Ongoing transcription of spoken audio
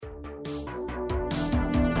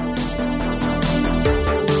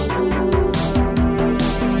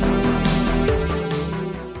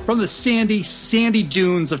From the sandy, sandy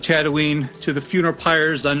dunes of Tatooine to the funeral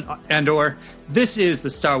pyres on Andor, this is the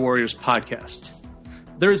Star Warriors podcast.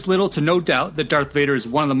 There is little to no doubt that Darth Vader is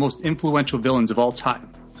one of the most influential villains of all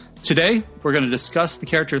time. Today, we're going to discuss the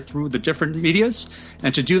character through the different medias,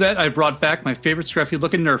 and to do that, I brought back my favorite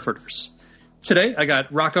scruffy-looking Nerferders. Today, I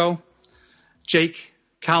got Rocco, Jake,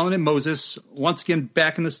 Colin, and Moses once again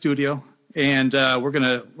back in the studio, and we're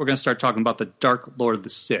gonna start talking about the Dark Lord of the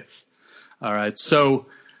Sith. All right, so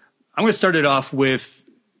I'm going to start it off with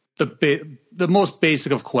the most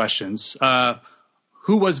basic of questions.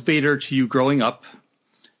 Who was Vader to you growing up?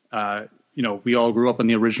 We all grew up in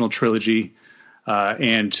the original trilogy,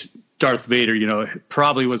 and Darth Vader,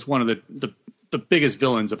 probably was one of the biggest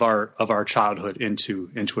villains of our childhood into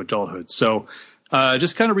adulthood. So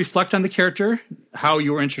just kind of reflect on the character, how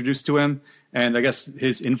you were introduced to him, and I guess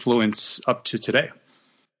his influence up to today.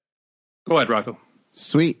 Go ahead, Rocco.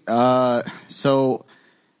 Sweet. So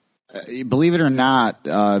believe it or not,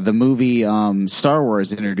 the movie Star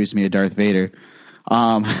Wars introduced me to Darth Vader.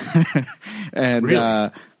 And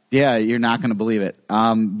really? Yeah, you're not going to believe it.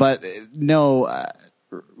 But no,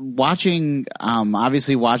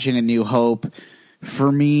 obviously watching A New Hope, for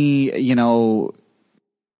me,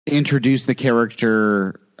 introduced the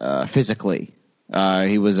character physically.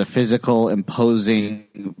 He was a physical,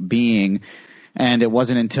 imposing being, and it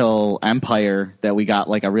wasn't until Empire that we got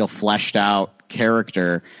like a real fleshed out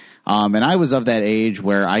character. And I was of that age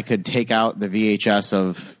where I could take out the VHS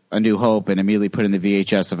of A New Hope and immediately put in the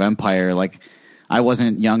VHS of Empire. Like, I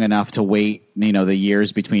wasn't young enough to wait, the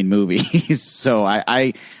years between movies. So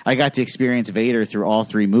I got to experience Vader through all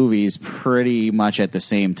three movies pretty much at the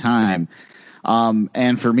same time.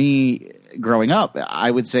 And for me, growing up, I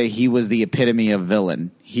would say he was the epitome of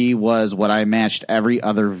villain. He was what I matched every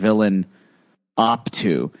other villain up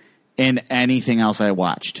to in anything else I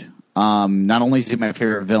watched. Not only is he my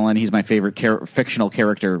favorite villain, he's my favorite fictional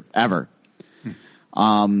character ever.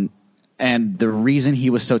 And the reason he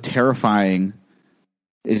was so terrifying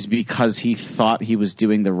is because he thought he was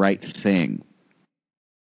doing the right thing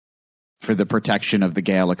for the protection of the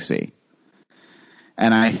galaxy.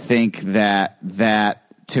 And I think that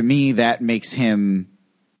to me, that makes him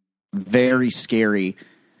very scary.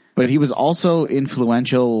 But he was also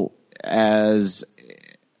influential as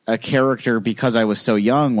a character because I was so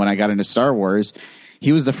young when I got into Star Wars.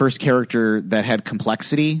 He was the first character that had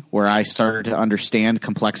complexity, where I started to understand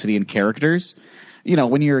complexity in characters.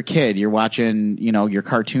 When you're a kid, you're watching, your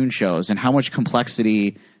cartoon shows, and how much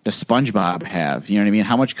complexity does SpongeBob have? You know what I mean?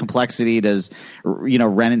 How much complexity does,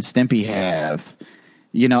 Ren and Stimpy have?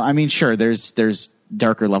 Sure, there's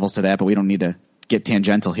darker levels to that, but we don't need to get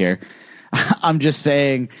tangential here. I'm just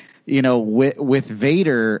saying, with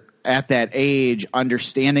Vader at that age,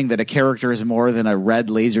 understanding that a character is more than a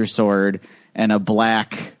red laser sword and a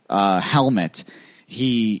black helmet.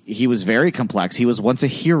 He was very complex. He was once a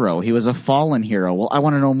hero. He was a fallen hero. Well, I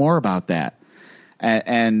want to know more about that,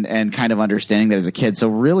 and kind of understanding that as a kid. So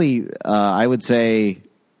really, I would say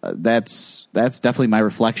that's definitely my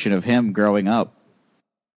reflection of him growing up.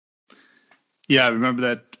 Yeah, I remember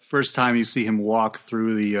that first time you see him walk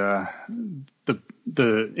through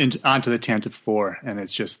onto the Tantive 4, and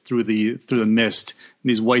it's just through the mist and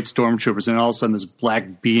these white stormtroopers, and all of a sudden this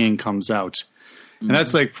black being comes out. And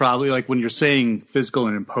that's probably when you're saying physical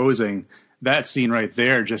and imposing, that scene right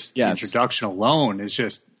there, just the introduction alone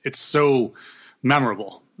is it's so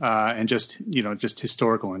memorable, and just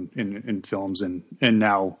historical in films and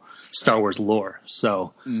now Star Wars lore.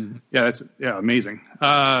 So that's amazing.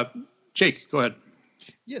 Jake, go ahead.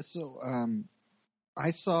 Yeah. So, I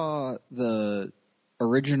saw the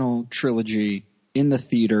original trilogy in the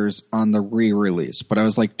theaters on the re-release, but I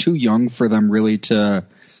was too young for them really to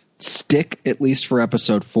stick, at least for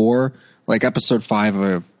episode 4. Episode 5,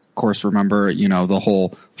 I of course remember, the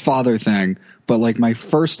whole father thing, but my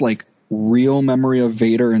first real memory of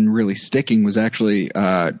Vader and really sticking was actually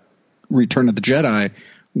Return of the Jedi,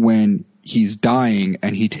 when he's dying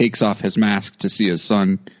and he takes off his mask to see his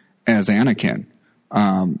son as Anakin.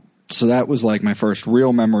 So that was my first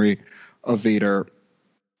real memory of Vader.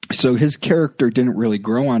 So his character didn't really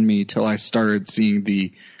grow on me till I started seeing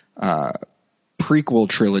the prequel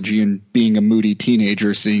trilogy and being a moody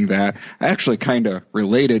teenager, seeing that. I actually kind of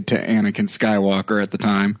related to Anakin Skywalker at the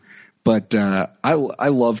time, but I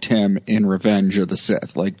loved him in Revenge of the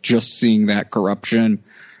Sith. Just seeing that corruption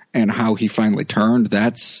and how he finally turned,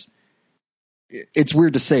 it's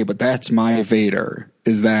weird to say, but that's my Vader,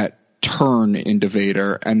 is that turn into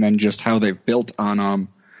Vader, and then just how they've built on him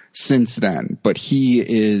since then. But he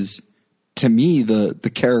is, to me,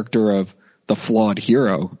 the character of the flawed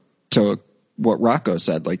hero, to what Rocco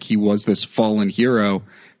said. He was this fallen hero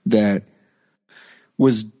that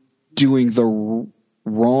was doing the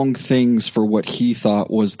wrong things for what he thought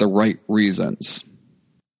was the right reasons.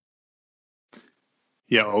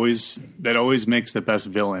 Yeah, that always makes the best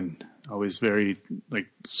villain. Always very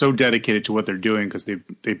so dedicated to what they're doing because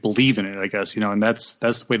they believe in it, I guess, and that's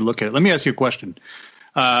the way to look at it. Let me ask you a question.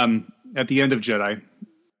 At the end of Jedi,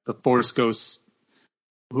 the Force Ghosts,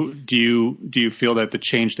 do you feel that the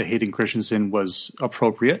change to Hayden Christensen was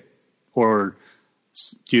appropriate, or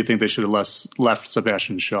do you think they should have left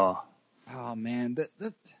Sebastian Shaw? Oh man,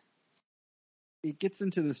 that it gets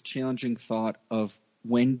into this challenging thought of,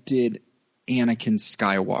 when did Anakin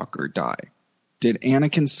Skywalker die? Did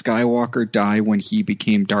Anakin Skywalker die when he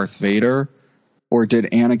became Darth Vader, or did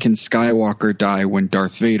Anakin Skywalker die when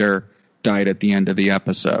Darth Vader died at the end of the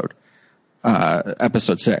episode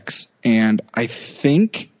 6? And I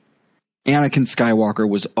think Anakin Skywalker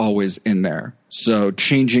was always in there, so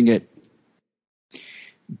changing it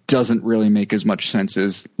doesn't really make as much sense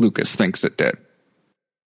as Lucas thinks it did.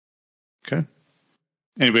 Okay.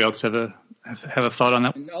 Anybody else have a thought on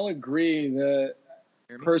that? I'll agree that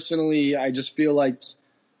personally, I just feel like,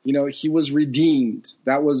 he was redeemed.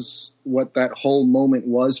 That was what that whole moment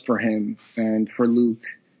was for him and for Luke.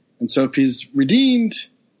 And so if he's redeemed,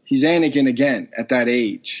 he's Anakin again at that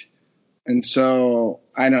age. And so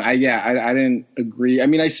I didn't agree. I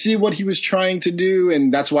mean, I see what he was trying to do,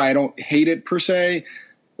 and that's why I don't hate it per se,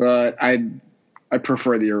 but I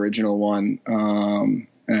prefer the original one.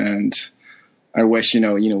 And I wish,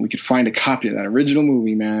 we could find a copy of that original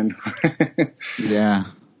movie, man. Yeah.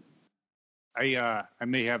 I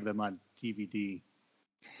may have them on DVD.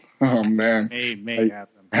 Oh man. May have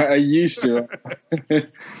them. I used to.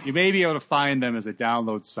 You may be able to find them as a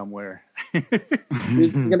download somewhere.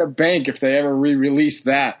 He's gonna bank if they ever re-release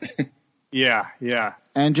that. Yeah.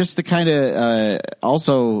 And just to kind of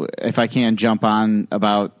also, if I can jump on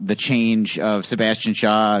about the change of Sebastian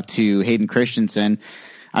Shaw to Hayden Christensen,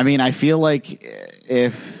 I mean, I feel like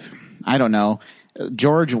I don't know,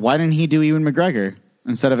 George, why didn't he do Ewan McGregor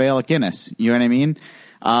instead of Alec Guinness? You know what I mean?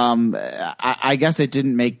 I guess it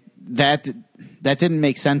didn't make that didn't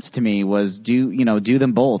make sense to me. Was do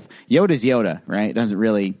them both. Yoda's Yoda, right?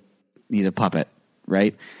 He's a puppet,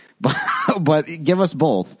 right? But give us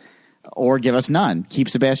both, or give us none. Keep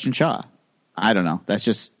Sebastian Shaw. I don't know.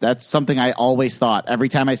 That's something I always thought. Every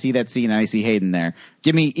time I see that scene and I see Hayden there,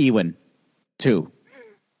 give me Ewan too.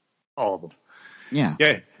 All of them.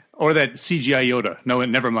 Yeah. Or that CGI Yoda. No,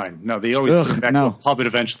 never mind. No, they always put him back to a puppet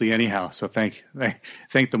eventually anyhow. So thank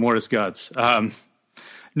the Mortis gods.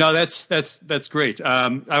 No, that's great.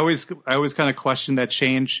 I always kind of question that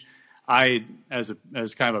change. I, as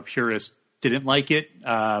kind of a purist, didn't like it.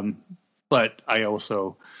 But I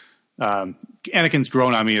also, Anakin's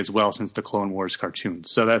grown on me as well since the Clone Wars cartoon.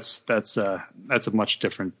 So that's a much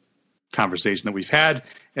different conversation that we've had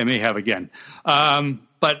and may have again.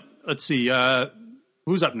 But let's see,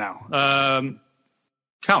 who's up now?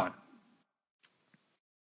 Colin.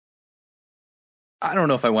 I don't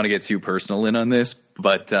know if I want to get too personal in on this,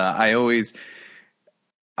 but I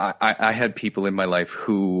had people in my life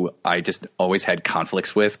who I just always had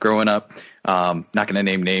conflicts with growing up. Not going to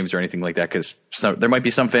name names or anything like that, because there might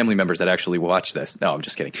be some family members that actually watch this. No, I'm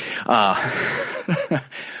just kidding. But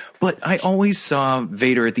I always saw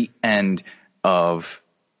Vader at the end of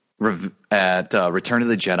Return of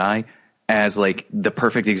the Jedi as like the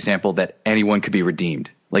perfect example that anyone could be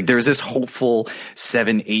redeemed. Like there's this hopeful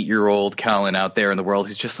 7-8-year-old Colin out there in the world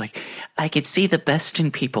who's just like, I can see the best in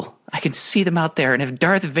people. I can see them out there. And if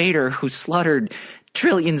Darth Vader, who slaughtered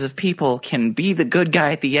trillions of people, can be the good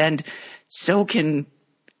guy at the end, so can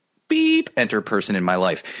beep enter person in my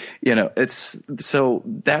life. So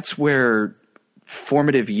that's where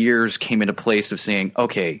formative years came into place of saying,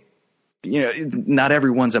 okay, not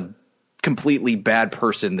everyone's a completely bad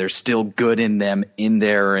person. There's still good in them in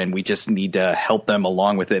there, and we just need to help them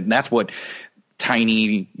along with it. And that's what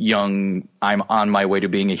tiny, young, I'm on my way to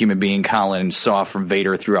being a human being Colin saw from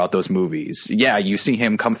Vader throughout those movies. Yeah, you see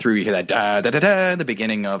him come through, you hear that da-da-da-da in the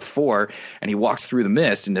beginning of 4, and he walks through the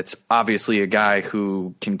mist, and it's obviously a guy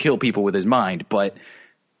who can kill people with his mind, but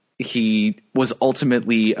he was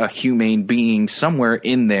ultimately a humane being somewhere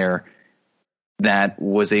in there that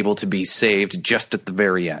was able to be saved just at the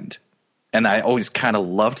very end. And I always kind of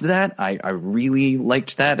loved that. I really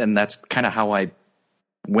liked that. And that's kind of how I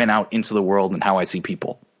went out into the world and how I see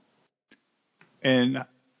people. And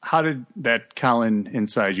how did that Colin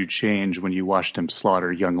inside you change when you watched him slaughter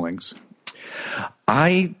younglings?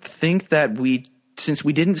 I think that since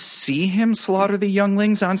we didn't see him slaughter the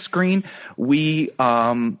younglings on screen, we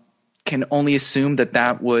can only assume that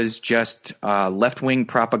that was just left-wing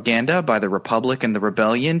propaganda by the Republic and the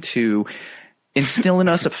Rebellion to instill in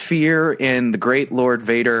us a fear in the great Lord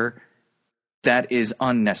Vader that is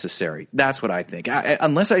unnecessary. That's what I think.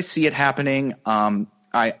 Unless I see it happening,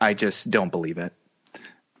 I just don't believe it.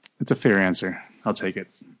 It's a fair answer. I'll take it.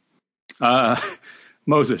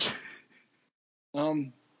 Moses.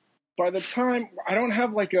 By the time I don't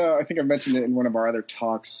have I think I mentioned it in one of our other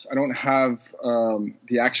talks. I don't have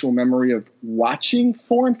the actual memory of watching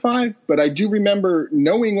 4 and 5, but I do remember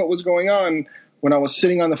knowing what was going on when I was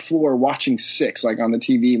sitting on the floor watching 6, like on the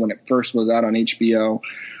TV when it first was out on HBO.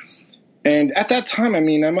 And at that time, I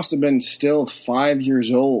mean, I must have been still 5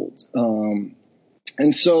 years old.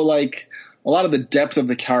 And so like a lot of the depth of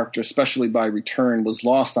the character, especially by Return, was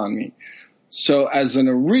lost on me. So as an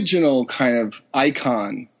original kind of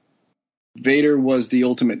icon, Vader was the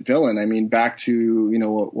ultimate villain. I mean, back to, you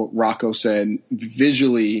know, what Rocco said,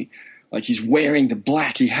 visually, like he's wearing the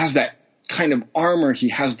black. He has that kind of armor. He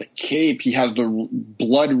has the cape. He has the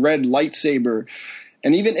blood red lightsaber.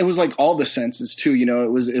 And even it was like all the senses too, you know,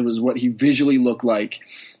 it was what he visually looked like.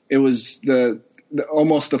 It was the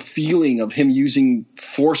almost the feeling of him using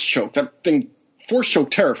force choke. That thing, force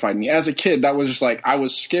choke, terrified me. As a kid, that was just like, I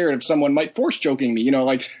was scared if someone might force choking me, you know,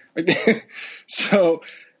 like so.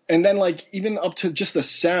 And then, like, even up to just the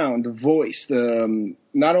sound, the voice, the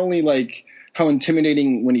not only, like, how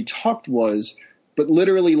intimidating when he talked was, but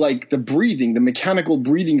literally, like, the breathing, the mechanical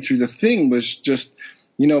breathing through the thing was just,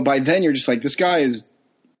 you know, by then you're just like, this guy is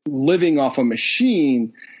living off a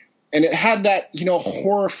machine. And it had that, you know,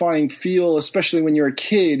 horrifying feel, especially when you're a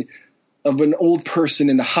kid, of an old person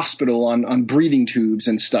in the hospital on breathing tubes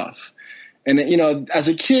and stuff. And, you know, as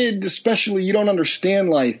a kid, especially, you don't understand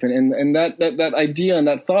life. And that idea and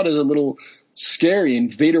that thought is a little scary.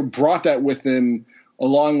 And Vader brought that with him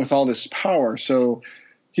along with all this power. So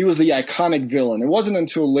he was the iconic villain. It wasn't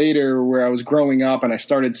until later where I was growing up and I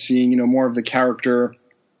started seeing, you know, more of the character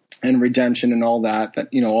and redemption and all that,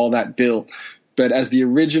 you know, all that built. But as the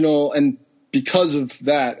original, and because of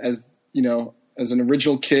that, as, you know, as an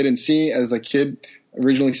original kid and as a kid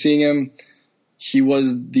originally seeing him, he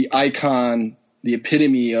was the icon, the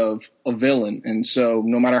epitome of a villain. And so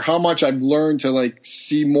no matter how much I've learned to like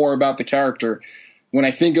see more about the character, when I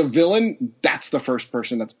think of villain, that's the first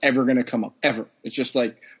person that's ever going to come up, ever. It's just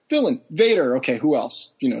like villain, Vader. Okay, who else?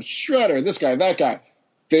 You know, Shredder, this guy, that guy.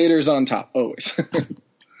 Vader's on top, always.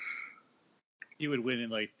 He would win in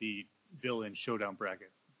like the villain showdown bracket.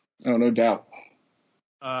 Oh, no doubt.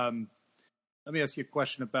 Let me ask you a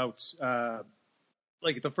question about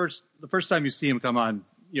like the first time you see him come on,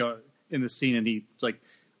 you know, in the scene, and he's like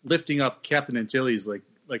lifting up Captain Antilles like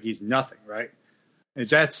he's nothing, right? And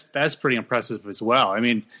that's pretty impressive as well. I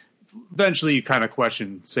mean, eventually you kind of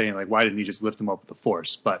question saying like, why didn't he just lift him up with the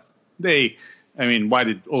Force? But why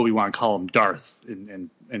did Obi-Wan call him Darth and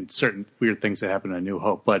certain weird things that happen in A New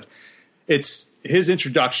Hope? But it's his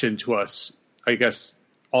introduction to us, I guess,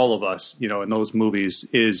 all of us, you know, in those movies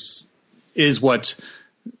is what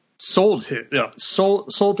sold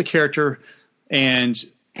the character and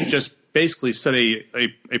just basically set a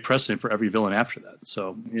precedent for every villain after that.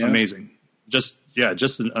 So yeah. Amazing. Just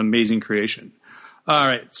an amazing creation. All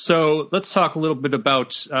right. So let's talk a little bit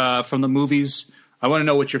about from the movies. I want to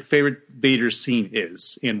know what your favorite Vader scene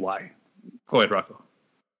is and why. Go ahead, Rocco.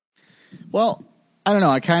 Well, I don't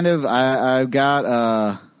know. I've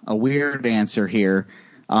got a weird answer here.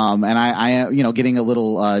 And I you know, getting a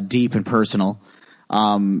little deep and personal.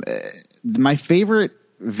 My favorite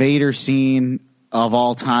Vader scene of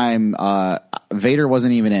all time, Vader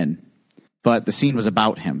wasn't even in, but the scene was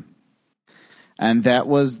about him. And that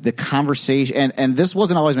was the conversation. And this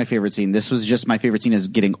wasn't always my favorite scene. This was just my favorite scene as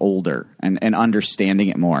getting older and understanding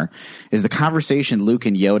it more, is the conversation Luke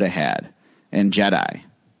and Yoda had in Jedi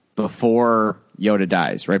before Yoda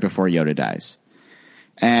dies, right before Yoda dies.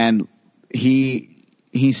 And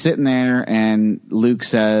he's sitting there and Luke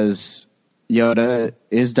says, Yoda,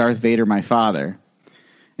 is Darth Vader my father?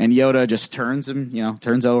 And Yoda just turns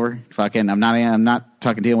over. Fucking, I'm not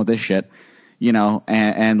fucking dealing with this shit, you know.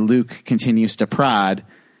 And Luke continues to prod,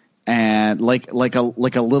 and like a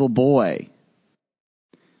little boy.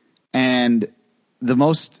 And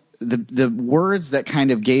the words that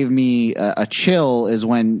kind of gave me a chill is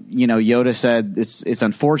when, you know, Yoda said it's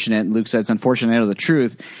unfortunate. Luke said it's unfortunate, I know the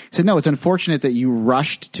truth. He said, no, it's unfortunate that you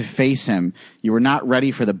rushed to face him. You were not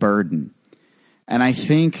ready for the burden. And I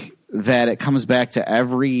think that it comes back to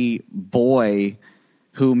every boy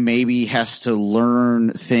who maybe has to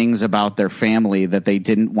learn things about their family that they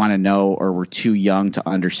didn't want to know or were too young to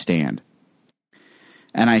understand.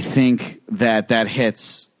 And I think that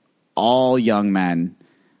hits all young men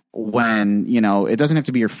when, it doesn't have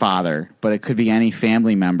to be your father, but it could be any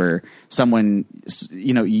family member, someone,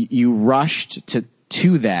 you rushed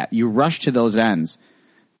to that, you rushed to those ends,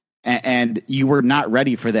 and you were not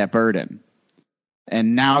ready for that burden.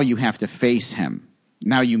 And now you have to face him.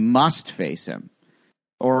 Now you must face him.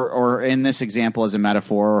 Or in this example as a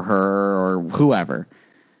metaphor, or her, or whoever.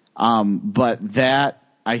 But that,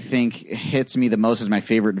 I think, hits me the most as my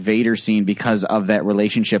favorite Vader scene because of that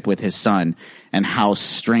relationship with his son and how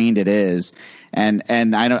strained it is. And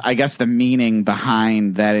I guess the meaning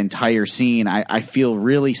behind that entire scene, I feel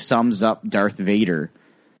really sums up Darth Vader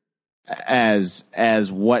as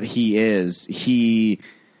what he is. He,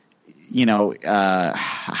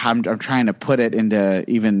 I'm trying to put it into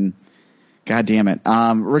even, God damn it.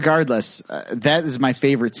 Regardless, that is my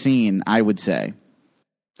favorite scene, I would say.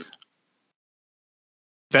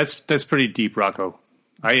 That's pretty deep, Rocco.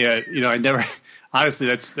 I never,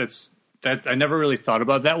 honestly, I never really thought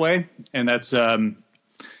about it that way. And that's,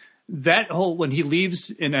 that whole, when he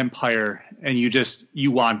leaves in Empire and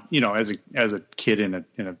you want, as a kid and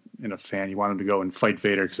a fan, you want him to go and fight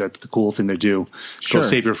Vader because that's the cool thing to do. Sure. Go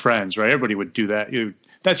save your friends, right? Everybody would do that.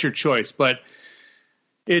 That's your choice. But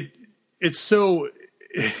it's kind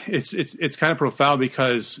of profound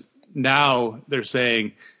because now they're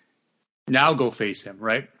saying, now go face him,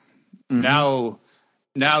 right? Mm-hmm.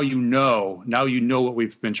 Now you know what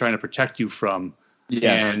we've been trying to protect you from.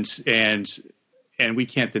 Yes. And we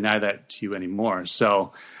can't deny that to you anymore.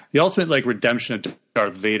 So the ultimate redemption of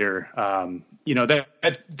Darth Vader,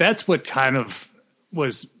 that's what kind of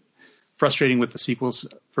was frustrating with the sequels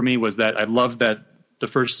for me, was that I loved that the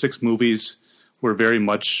first 6 movies were very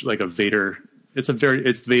much like a Vader. It's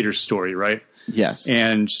Vader's story, right? Yes.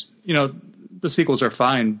 And, the sequels are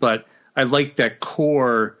fine, but I like that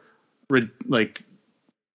core,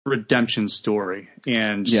 redemption story.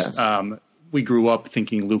 And, yes. We grew up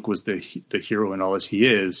thinking Luke was the hero and all as he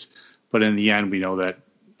is, but in the end, we know that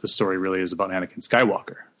the story really is about Anakin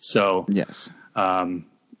Skywalker. So, yes. That's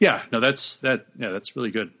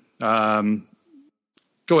really good. Go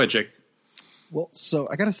ahead, Jake. Well, so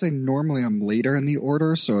I got to say, normally I'm later in the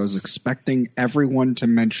order, so I was expecting everyone to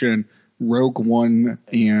mention Rogue One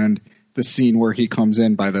and the scene where he comes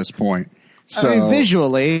in by this point. So I mean,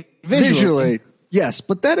 visually, yes,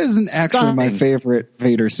 but that isn't actually my favorite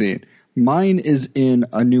Vader scene. Mine is in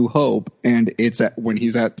A New Hope, and it's when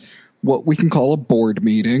he's at what we can call a board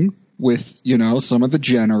meeting with, some of the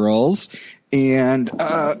generals, and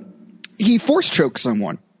he force chokes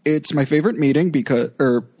someone. It's my favorite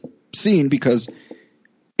scene because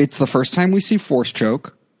it's the first time we see force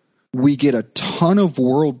choke. We get a ton of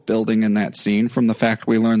world building in that scene, from the fact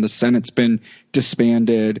we learn the Senate's been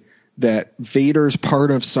disbanded, that Vader's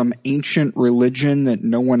part of some ancient religion that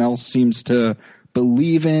no one else seems to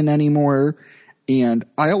believe in anymore. And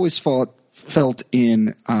I always felt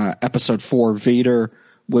in episode 4, Vader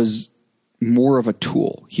was more of a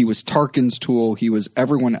tool. He was Tarkin's tool. He was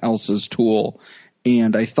everyone else's tool.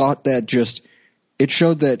 And I thought that it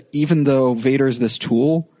showed that even though Vader's this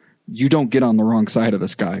tool, you don't get on the wrong side of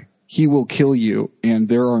this guy. He will kill you, and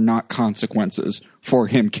there are not consequences for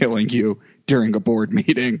him killing you during a board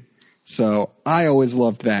meeting. So I always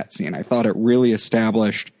loved that scene. I thought it really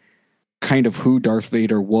established kind of who Darth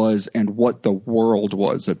Vader was and what the world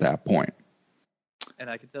was at that point. And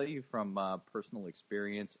I can tell you from personal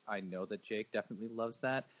experience, I know that Jake definitely loves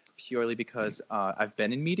that, purely because I've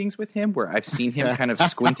been in meetings with him where I've seen him kind of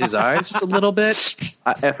squint his eyes just a little bit.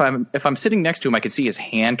 If I'm sitting next to him, I can see his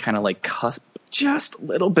hand kind of cusp just a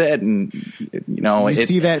little bit, and you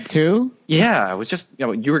see that too. Yeah, I was just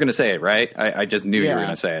you were going to say it, right? I just knew you were going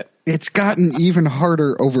to say it. It's gotten even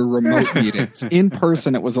harder over remote meetings. In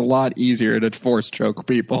person, it was a lot easier to force choke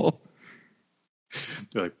people.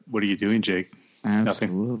 They're like, "What are you doing, Jake?"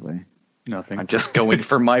 Absolutely. Nothing. I'm just going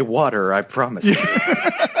for my water, I promise you.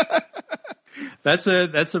 That's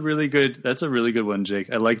a really good one,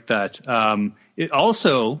 Jake. I like that. It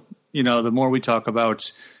also, the more we talk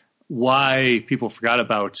about why people forgot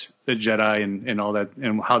about the Jedi and all that,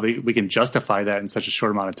 and how we can justify that in such a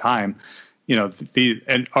short amount of time.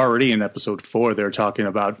 And already in episode 4, they're talking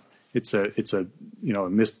about it's a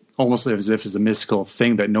almost as if it's a mystical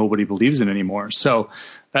thing that nobody believes in anymore. So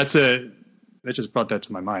that just brought that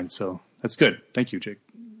to my mind. So that's good. Thank you, Jake.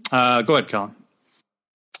 Go ahead, Colin.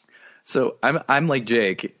 So I'm like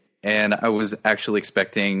Jake, and I was actually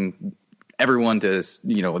expecting everyone to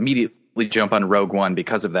immediately jump on Rogue One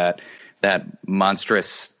because of that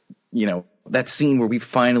monstrous that scene where we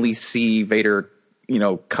finally see Vader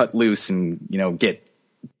cut loose and get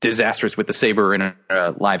disastrous with the saber in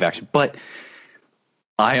a live action. But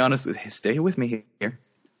I honestly, stay with me here.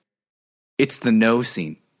 It's the no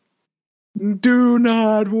scene. Do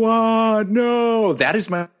not want, no. That is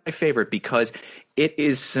my favorite because it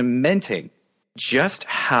is cementing just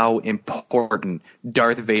how important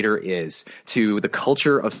Darth Vader is to the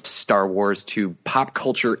culture of Star Wars, to pop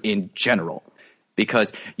culture in general.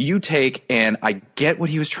 Because you take, and I get what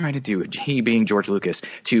he was trying to do, he being George Lucas,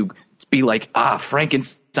 to be like,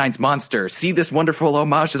 Frankenstein's monster. See this wonderful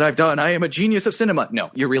homage that I've done. I am a genius of cinema. No,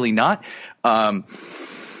 you're really not.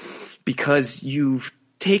 Because you've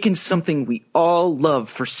taken something we all love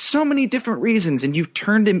for so many different reasons, and you've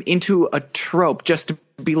turned him into a trope just to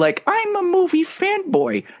be like, I'm a movie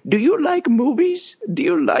fanboy. Do you like movies? Do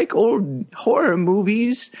you like old horror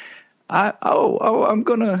movies? I'm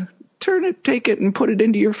gonna take it and put it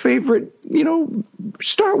into your favorite,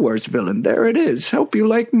 Star Wars villain. There it is. Hope you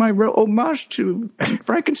like my homage to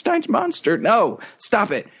Frankenstein's monster. No,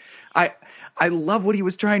 stop it. I love what he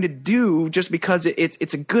was trying to do just because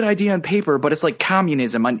it's a good idea on paper, but it's like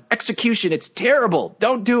communism. On execution, it's terrible.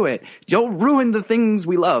 Don't do it. Don't ruin the things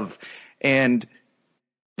we love. And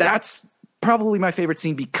that's probably my favorite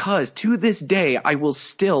scene because to this day, I will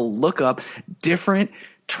still look up different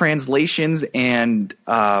translations and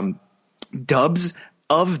dubs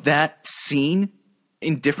of that scene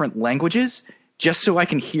in different languages just so I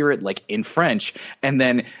can hear it like in French and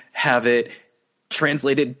then have it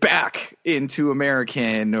translated back into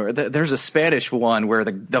American, or there's a Spanish one where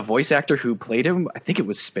the voice actor who played him, I think it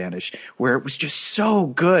was Spanish, where it was just so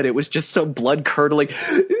good. It was just so blood curdling.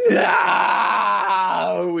 It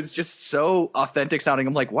was just so authentic sounding.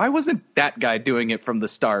 I'm like, why wasn't that guy doing it from the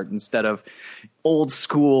start instead of old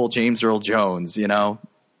school James Earl Jones, So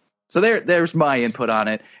there's my input on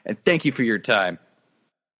it. And thank you for your time.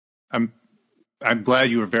 I'm glad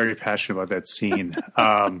you were very passionate about that scene.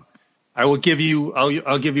 I will give you.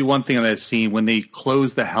 I'll give you one thing on that scene when they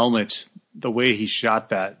closed the helmet. The way he shot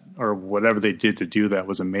that, or whatever they did to do that,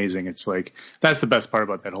 was amazing. It's like that's the best part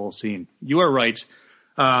about that whole scene. You are right.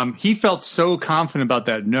 He felt so confident about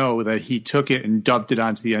that he took it and dubbed it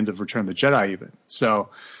onto the end of Return of the Jedi. Even so,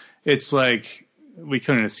 it's like we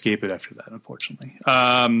couldn't escape it after that, unfortunately.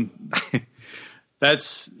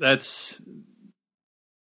 That's.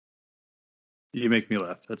 You make me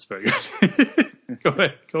laugh. That's very good.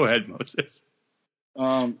 Go ahead, Moses.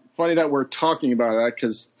 Funny that we're talking about that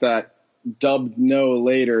because that dubbed no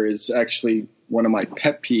later is actually one of my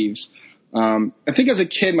pet peeves. I think as a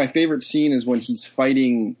kid, my favorite scene is when he's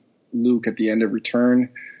fighting Luke at the end of Return.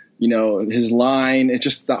 His line, it's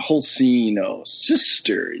just that whole scene,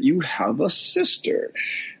 sister, you have a sister.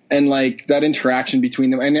 And like that interaction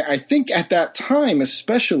between them. And I think at that time,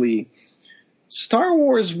 especially, Star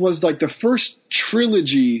Wars was like the first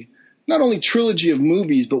trilogy, not only trilogy of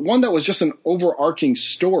movies, but one that was just an overarching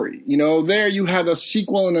story. There you had a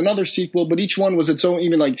sequel and another sequel, but each one was its own,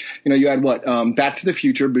 even like, you had Back to the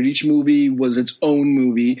Future, but each movie was its own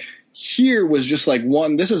movie. Here was just like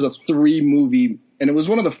one, this is a 3-movie, and it was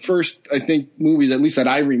one of the first, I think, movies, at least that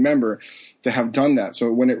I remember, to have done that. So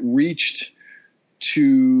when it reached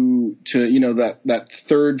to that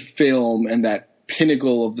third film and that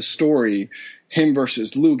pinnacle of the story, him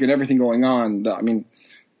versus Luke and everything going on, that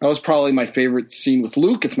was probably my favorite scene with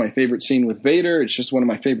Luke. It's my favorite scene with Vader. It's just one of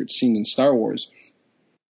my favorite scenes in Star Wars.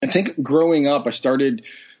 I think growing up, I started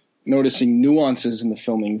noticing nuances in the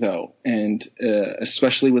filming, though, and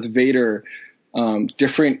especially with Vader,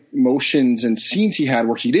 different motions and scenes he had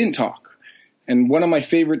where he didn't talk. And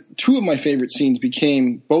two of my favorite scenes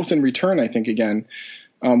became both in Return, I think, again.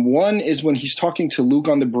 One is when he's talking to Luke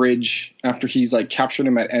on the bridge after he's like captured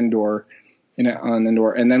him at Endor, on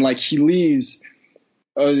Endor, and then like he leaves.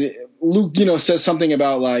 Luke, says something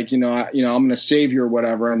about like, I'm going to save you or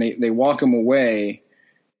whatever, and they walk him away,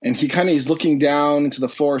 and he's looking down into the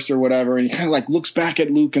Force or whatever, and he kind of like looks back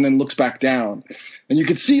at Luke and then looks back down, and you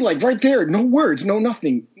could see like right there, no words, no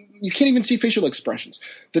nothing. You can't even see facial expressions.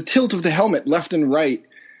 The tilt of the helmet left and right,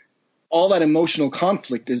 all that emotional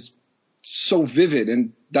conflict is so vivid,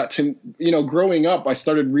 and that growing up, I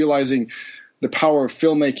started realizing the power of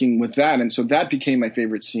filmmaking with that. And so that became my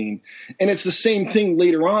favorite scene. And it's the same thing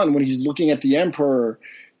later on when he's looking at the Emperor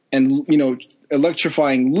and,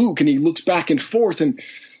 electrifying Luke, and he looks back and forth and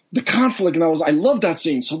the conflict. And I love that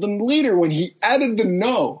scene. So then later when he added the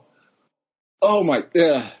no, oh my,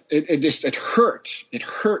 it hurt. It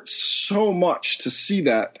hurt so much to see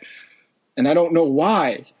that. And I don't know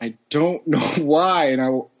why. And I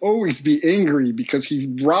will always be angry because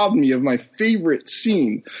he robbed me of my favorite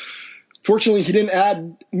scene. Fortunately, he didn't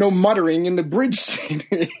add no muttering in the bridge scene,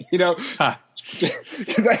 because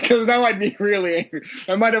now I'd be really angry.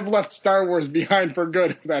 I might have left Star Wars behind for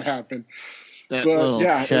good if that happened. That But little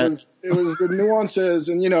yeah, shit. it was the nuances,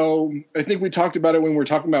 and I think we talked about it when we were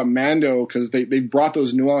talking about Mando, because they brought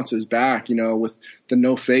those nuances back, with the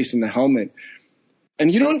no face and the helmet,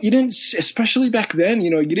 and you didn't, especially back then,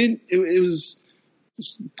 you didn't. It was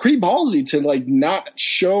pretty ballsy to like not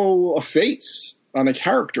show a face on a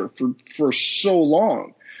character for so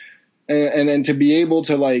long, and then to be able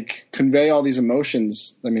to like convey all these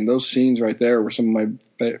emotions. I mean, those scenes right there were some of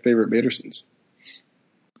my favorite Vader scenes.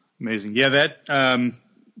 Amazing. Yeah, that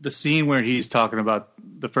the scene where he's talking about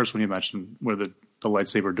the first one you mentioned, where the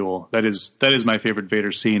lightsaber duel, that is my favorite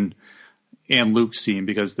Vader scene and Luke scene,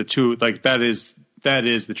 because the two, like, that is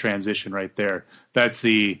the transition right there. That's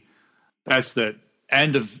the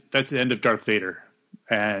end of Darth Vader,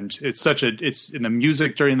 and it's in the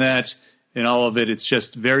music during that and all of it. It's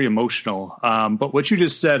just very emotional. But what you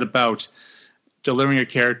just said about delivering a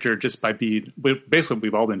character just by being, basically what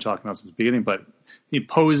we've all been talking about since the beginning, but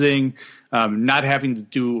posing, not having to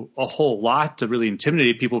do a whole lot to really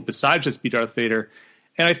intimidate people besides just be Darth Vader.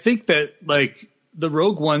 And I think that like the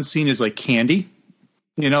Rogue One scene is like candy.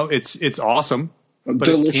 It's awesome, but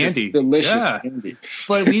it's candy. Delicious candy.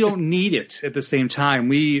 But we don't need it at the same time.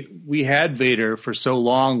 We had Vader for so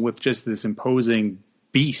long with just this imposing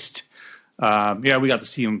beast. We got to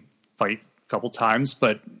see him fight a couple times,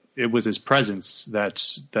 but it was his presence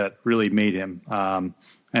that really made him.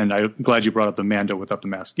 And I'm glad you brought up the Mando without the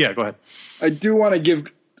mask. Yeah, go ahead. I do want to give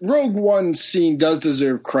Rogue One scene does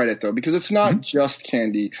deserve credit, though, because it's not just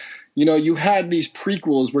candy. You had these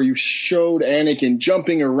prequels where you showed Anakin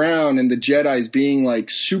jumping around and the Jedis being like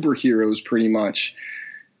superheroes pretty much.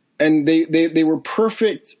 And they were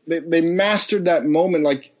perfect. They mastered that moment,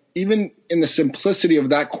 like even in the simplicity of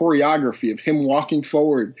that choreography of him walking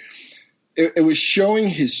forward. It was showing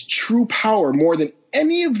his true power more than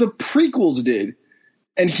any of the prequels did.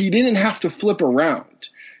 And he didn't have to flip around.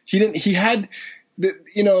 He had,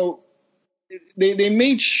 they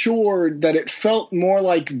made sure that it felt more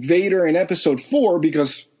like Vader in episode 4,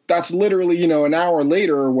 because that's literally, an hour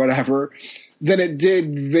later or whatever, than it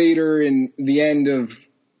did Vader in the end of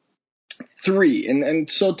 3. And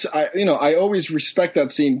so, I always respect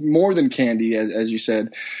that scene more than candy, as you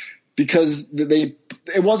said, because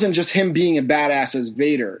it wasn't just him being a badass as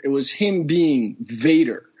Vader. It was him being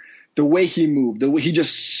Vader. The way he moved, the way he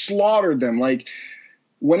just slaughtered them. Like,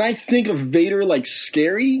 when I think of Vader, like,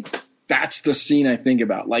 scary, that's the scene I think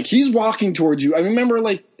about. Like, he's walking towards you. I remember,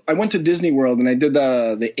 like, I went to Disney World and I did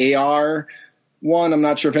the AR one. I'm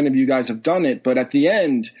not sure if any of you guys have done it, but at the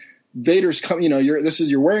end, Vader's coming,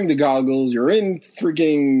 you're wearing the goggles, you're in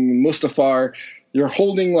freaking Mustafar, you're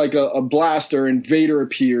holding, like, a blaster, and Vader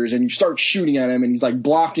appears, and you start shooting at him, and he's, like,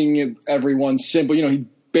 blocking everyone simple. He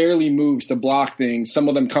barely moves to block things. Some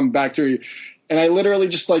of them come back to you, and I literally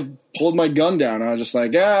just like pulled my gun down. I was just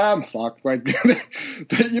like, I'm fucked. Like,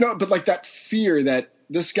 but like that fear that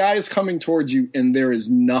this guy is coming towards you and there is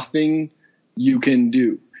nothing you can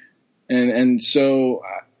do. And so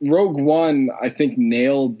Rogue One, I think,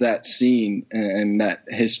 nailed that scene and that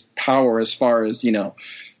his power as far as,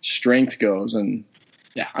 strength goes. And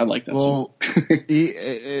yeah, I like that scene.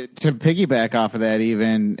 To piggyback off of that,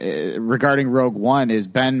 even regarding Rogue One, is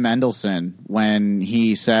Ben Mendelsohn, when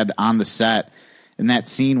he said on the set in that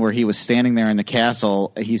scene where he was standing there in the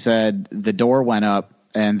castle, he said the door went up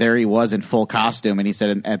and there he was in full costume. And he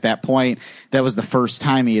said at that point, that was the first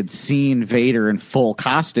time he had seen Vader in full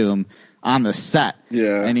costume on the set.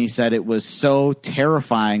 Yeah. And he said it was so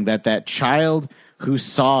terrifying that child who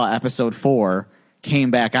saw episode 4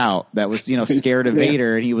 came back out that was, scared of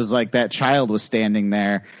Vader. And he was like, that child was standing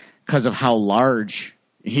there because of how large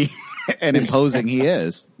and imposing he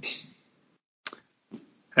is.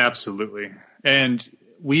 Absolutely. And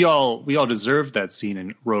we all deserve that scene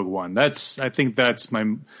in Rogue One. I think that's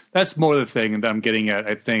more the thing that I'm getting at,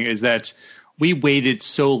 I think, is that we waited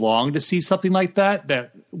so long to see something like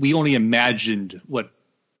that we only imagined what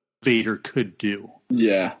Vader could do.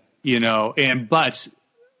 Yeah. But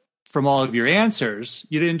from all of your answers,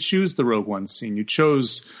 you didn't choose the Rogue One scene. You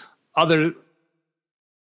chose other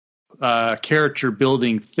character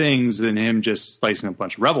building things than him just slicing a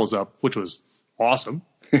bunch of rebels up, which was awesome.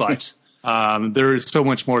 But there is so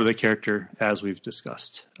much more to the character, as we've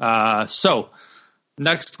discussed. So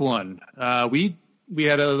next one, we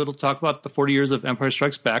had a little talk about the 40 years of Empire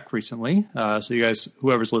Strikes Back recently. So you guys,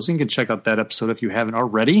 whoever's listening, can check out that episode if you haven't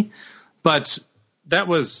already. But that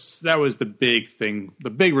was the big thing, the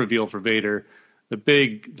big reveal for Vader, the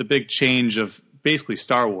big change of basically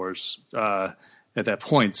Star Wars at that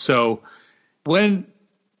point. So when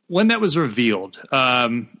that was revealed,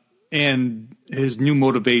 and his new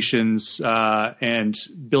motivations and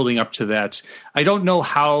building up to that. I don't know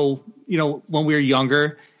how, when we were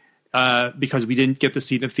younger, because we didn't get to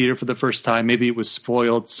see it in the theater for the first time, maybe it was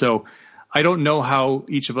spoiled. So I don't know how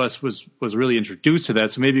each of us was really introduced to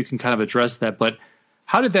that. So maybe you can kind of address that. But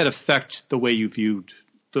how did that affect the way you viewed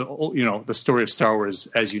the story of Star Wars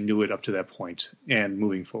as you knew it up to that point and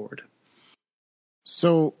moving forward?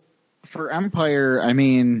 So for Empire, I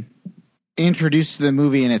mean, introduced to the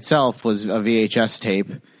movie in itself was a VHS tape.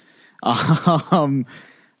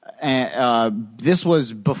 This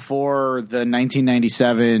was before the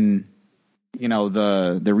 1997,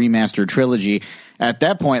 the remastered trilogy. At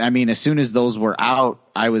that point, I mean, as soon as those were out,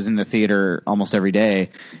 I was in the theater almost every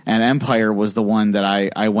day. And Empire was the one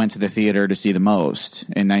that I went to the theater to see the most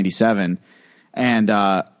in 97. And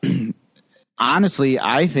honestly,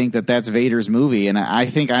 I think that that's Vader's movie. And I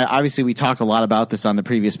think, obviously, we talked a lot about this on the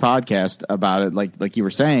previous podcast about it, like you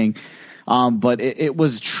were saying. But it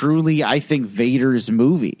was truly, I think, Vader's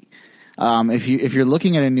movie. If you're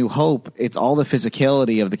looking at A New Hope, it's all the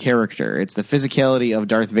physicality of the character. It's the physicality of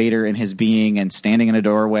Darth Vader and his being and standing in a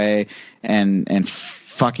doorway and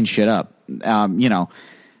fucking shit up.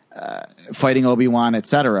 Fighting Obi-Wan,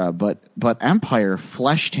 etc. But Empire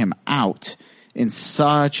fleshed him out in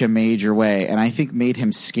such a major way, and I think made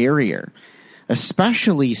him scarier,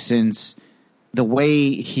 especially since the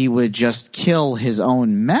way he would just kill his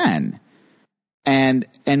own men, and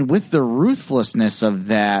with the ruthlessness of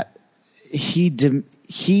that. He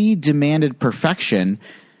demanded perfection,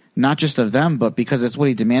 not just of them, but because it's what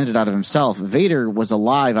he demanded out of himself. Vader was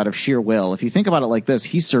alive out of sheer will. If you think about it like this,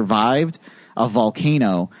 he survived a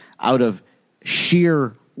volcano out of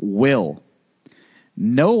sheer will.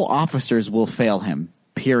 No officers will fail him,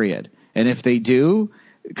 period. And if they do,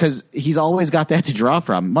 because he's always got that to draw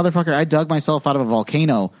from. Motherfucker, I dug myself out of a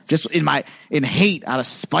volcano just in hate, out of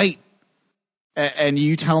spite. And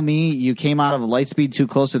you tell me you came out of light speed too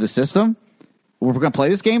close to the system? We're going to play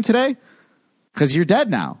this game today? Because you're dead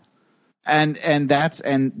now. And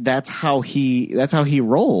that's how he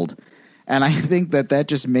rolled. And I think that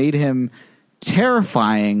just made him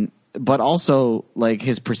terrifying, but also like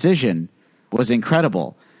his precision was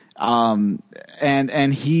incredible. And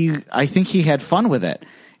I think he had fun with it.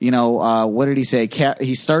 What did he say?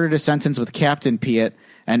 He started a sentence with Captain Piet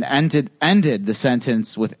and ended the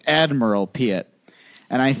sentence with Admiral Piet.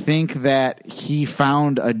 And I think that he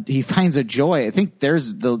finds a joy. I think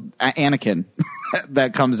there's the Anakin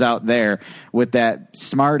that comes out there with that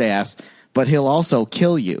smart ass, but he'll also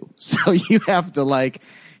kill you. So you have to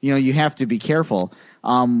you have to be careful.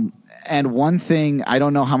 And one thing, I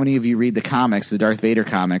don't know how many of you read the comics, the Darth Vader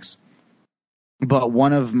comics, but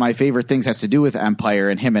one of my favorite things has to do with Empire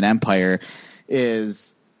and him and Empire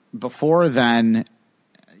is before then,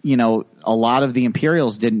 a lot of the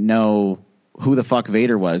Imperials didn't know who the fuck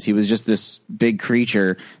Vader was. He was just this big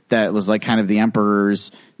creature that was like kind of the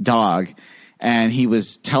Emperor's dog. And he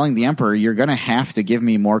was telling the Emperor, you're going to have to give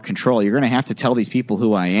me more control. You're going to have to tell these people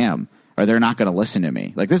who I am, or they're not going to listen to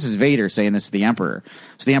me. Like, this is Vader saying this to the Emperor.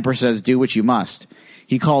 So the Emperor says, do what you must.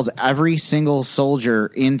 He calls every single soldier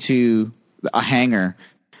into a hangar,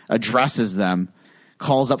 addresses them,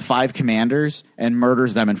 calls up 5 commanders, and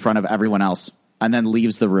murders them in front of everyone else, and then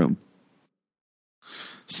leaves the room.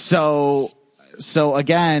 So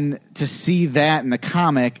again, to see that in the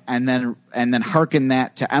comic and then hearken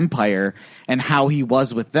that to Empire and how he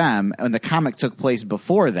was with them, and the comic took place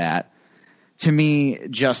before that, to me,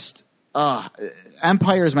 just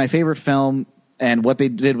Empire is my favorite film, and what they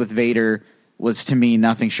did with Vader was, to me,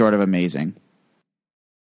 nothing short of amazing.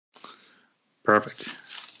 Perfect.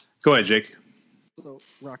 Go ahead, Jake. So,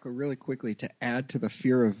 Rocco, really quickly, to add to the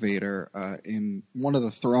fear of Vader, in one of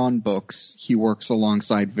the Thrawn books, he works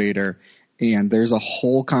alongside Vader, and there's a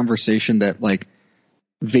whole conversation that, like,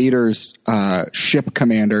 Vader's ship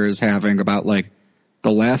commander is having about, like,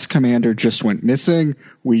 the last commander just went missing.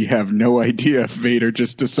 We have no idea if Vader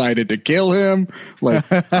just decided to kill him.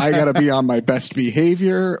 Like, I got to be on my best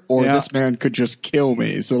behavior, or this man could just kill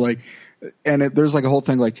me. So, like, and there's like a whole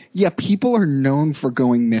thing like, yeah, people are known for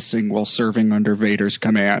going missing while serving under Vader's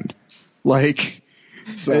command. Like,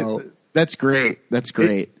 so that's great. That's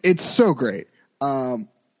great. It's so great. I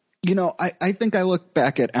think I look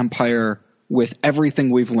back at Empire with everything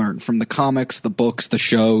we've learned from the comics, the books, the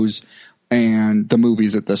shows, and the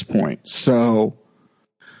movies at this point. So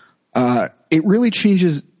it really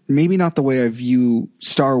changes, maybe not the way I view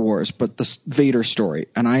Star Wars, but the Vader story.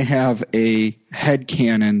 And I have a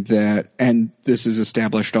headcanon that, and this is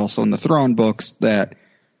established also in the Thrawn books, that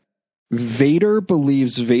Vader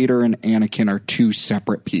believes Vader and Anakin are two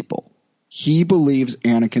separate people. He believes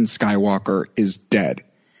Anakin Skywalker is dead.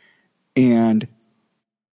 And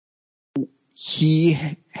he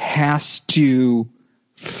has to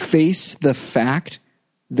face the fact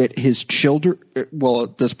that his children, well,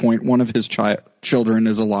 at this point, one of his children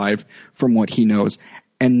is alive from what he knows.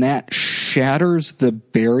 And that shatters the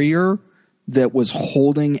barrier that was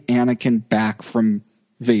holding Anakin back from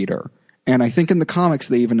Vader. And I think in the comics,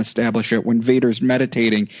 they even establish it when Vader's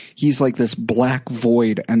meditating, he's like this black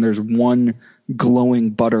void and there's one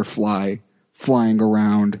glowing butterfly flying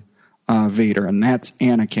around Vader, and that's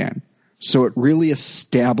Anakin. So it really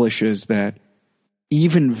establishes that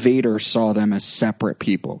even Vader saw them as separate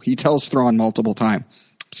people. He tells Thrawn multiple times,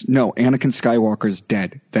 no, Anakin Skywalker is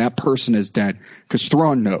dead. That person is dead. Because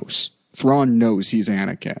Thrawn knows. Thrawn knows he's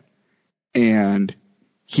Anakin. And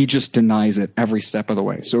he just denies it every step of the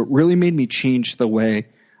way. So it really made me change the way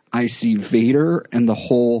I see Vader and the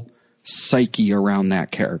whole psyche around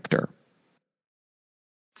that character.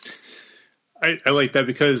 I like that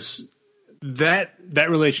because that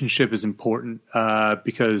relationship is important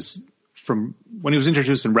because from when he was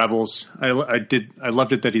introduced in Rebels, I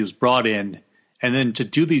loved it that he was brought in, and then to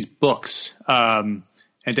do these books and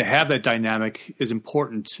to have that dynamic is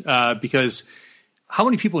important because how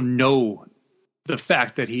many people know the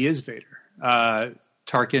fact that he is Vader?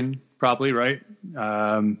 Tarkin, probably, right?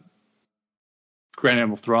 Grand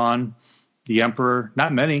Admiral Thrawn, the Emperor,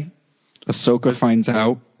 not many. Ahsoka finds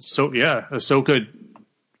out. So yeah, Ahsoka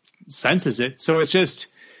senses it. So it's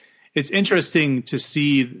interesting to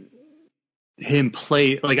see him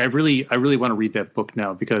play. Like I really want to read that book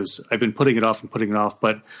now because I've been putting it off,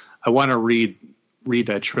 but I want to read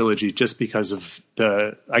that trilogy just because of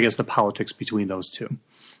the politics between those two.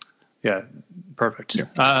 Yeah, perfect.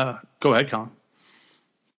 Yeah. Go ahead, Colin.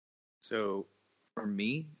 So for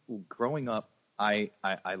me, growing up, I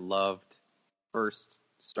loved first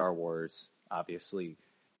Star Wars, obviously,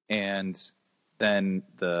 and then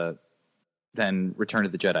Return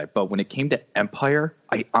of the Jedi. But when it came to Empire,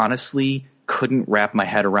 I honestly couldn't wrap my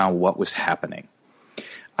head around what was happening.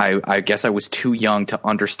 I guess I was too young to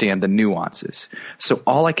understand the nuances. So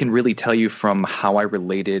all I can really tell you from how I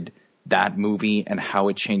related that movie and how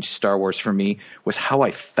it changed Star Wars for me was how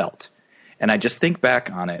I felt. And I just think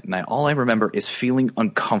back on it, and all I remember is feeling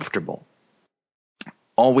uncomfortable.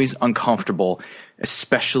 Always uncomfortable,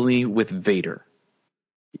 especially with Vader.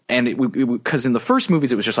 And because in the first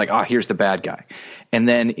movies, it was just like, here's the bad guy. And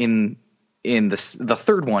then in the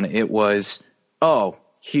third one, it was,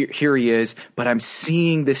 here he is, but I'm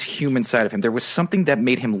seeing this human side of him. There was something that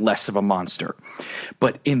made him less of a monster.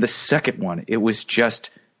 But in the second one, it was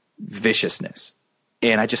just viciousness.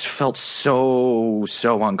 And I just felt so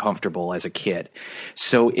uncomfortable as a kid.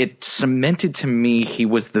 So it cemented to me he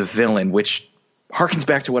was the villain, which harkens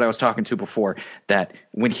back to what I was talking to before, that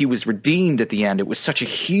when he was redeemed at the end, it was such a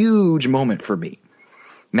huge moment for me.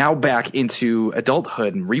 Now back into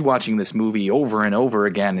adulthood and rewatching this movie over and over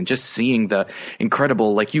again and just seeing the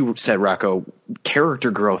incredible, like you said, Rocco,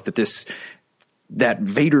 character growth that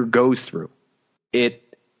Vader goes through.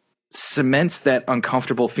 It cements that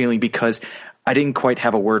uncomfortable feeling because I didn't quite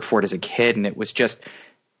have a word for it as a kid, and it was just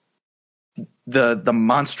the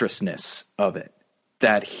monstrousness of it,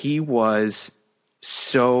 that he was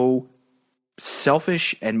so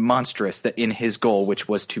selfish and monstrous that in his goal, which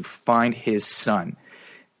was to find his son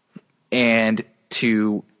and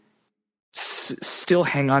to still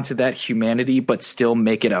hang on to that humanity, but still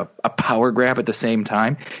make it a power grab at the same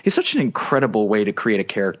time, is such an incredible way to create a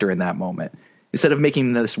character in that moment. Instead of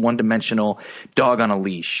making this one-dimensional dog on a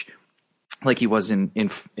leash like he was in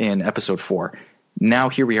episode 4. Now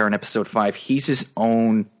here we are in episode 5. He's his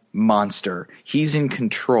own monster. He's in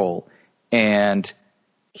control. And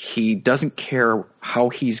he doesn't care how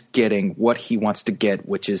he's getting what he wants to get,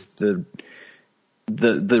 which is the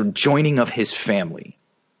joining of his family.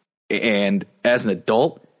 And as an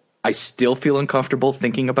adult, I still feel uncomfortable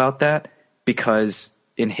thinking about that because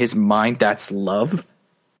in his mind, that's love.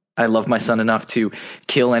 I love my son enough to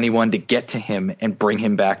kill anyone to get to him and bring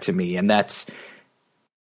him back to me. And that's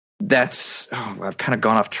I've kind of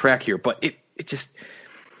gone off track here, but it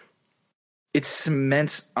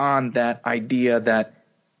cements on that idea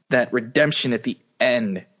that redemption at the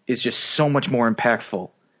end is just so much more impactful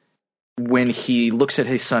when he looks at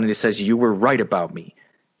his son and he says, "You were right about me.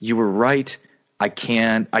 You were right. I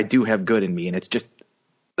do have good in me." And it's just,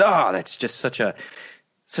 that's just such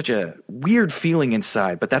a weird feeling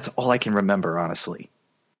inside, but that's all I can remember, honestly.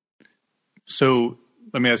 So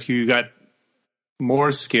let me ask you got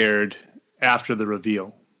more scared after the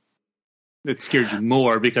reveal? It scared you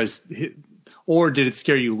more or did it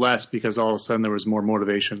scare you less because all of a sudden there was more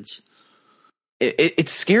motivations? It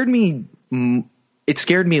scared me. It it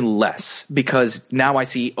scared me less because now I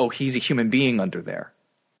see, oh, he's a human being under there.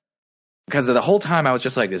 Because of the whole time I was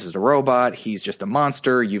just like, this is a robot. He's just a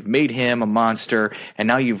monster. You've made him a monster, and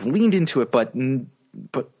now you've leaned into it. But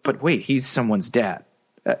wait, he's someone's dad.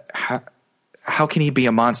 How can he be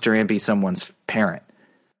a monster and be someone's parent?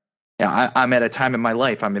 I'm at a time in my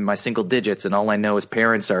life. I'm in my single digits, and all I know is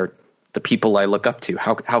parents are the people I look up to.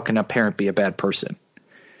 How can a parent be a bad person?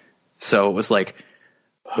 So it was like,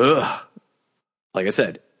 ugh. Like I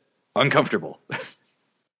said, uncomfortable.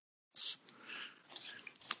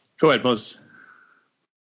 Go ahead, Moses.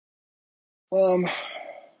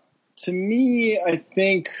 To me, I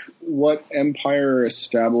think what Empire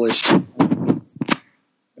established,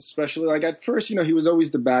 especially like at first, he was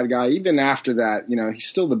always the bad guy. Even after that, he's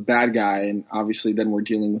still the bad guy, and obviously then we're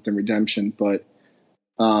dealing with the redemption. But,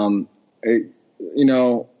 like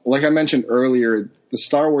I mentioned earlier, the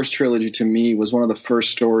Star Wars trilogy to me was one of the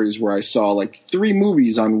first stories where I saw like 3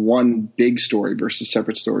 movies on one big story versus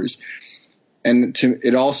separate stories. And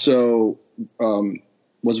it also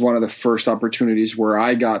was one of the first opportunities where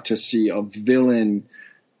I got to see a villain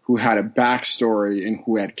who had a backstory and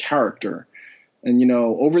who had character. And,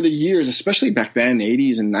 over the years, especially back then,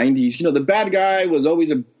 80s and 90s, the bad guy was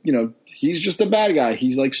always he's just a bad guy.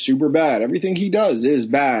 He's like super bad. Everything he does is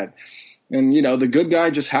bad. And, the good guy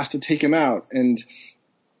just has to take him out. And,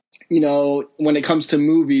 when it comes to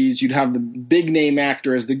movies, you'd have the big name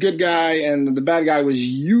actor as the good guy, and the bad guy was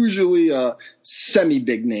usually a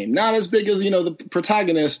semi-big name. Not as big as, the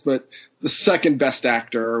protagonist, but the second best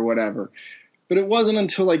actor or whatever. But it wasn't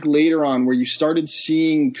until like later on where you started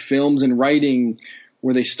seeing films and writing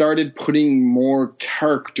where they started putting more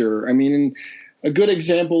character. I mean, a good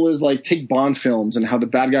example is like take Bond films and how the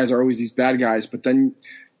bad guys are always these bad guys, but then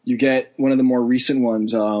you get one of the more recent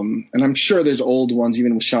ones, and I'm sure there's old ones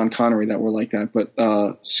even with Sean Connery that were like that. But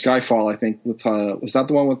Skyfall, I think, was that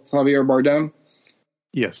the one with Javier Bardem?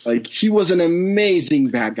 Yes. Like he was an amazing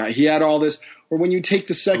bad guy. He had all this. Or when you take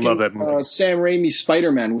the second Sam Raimi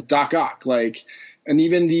Spider-Man with Doc Ock, and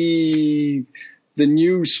even the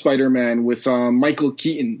new Spider-Man with Michael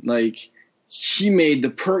Keaton, like he made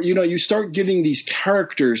you start giving these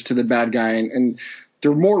characters to the bad guy and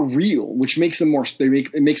they're more real, which makes them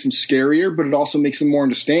it makes them scarier, but it also makes them more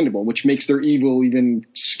understandable, which makes their evil even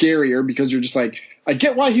scarier because you're just like, I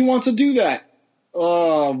get why he wants to do that.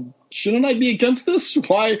 Shouldn't I be against this?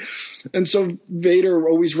 Why? And so Vader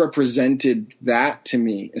always represented that to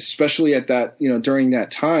me, especially at that, during that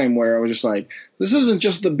time where I was just like, this isn't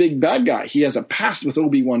just the big bad guy. He has a past with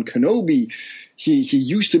Obi-Wan Kenobi. He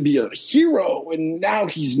used to be a hero and now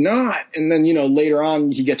he's not. And then, later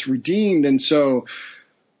on he gets redeemed. And so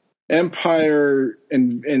Empire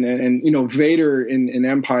and Vader in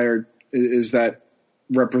Empire is that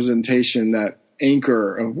representation, that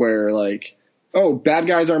anchor of where like, oh, bad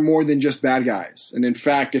guys are more than just bad guys. And in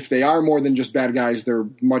fact, if they are more than just bad guys, they're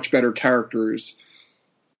much better characters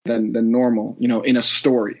than normal, in a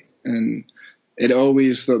story. And it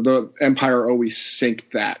always, the Empire always sank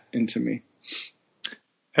that into me.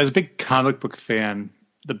 As a big comic book fan,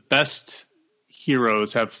 the best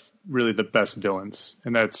heroes have really the best villains.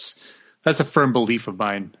 And that's a firm belief of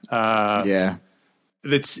mine. Yeah.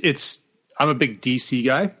 I'm a big DC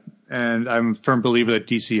guy. And I'm a firm believer that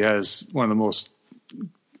DC has one of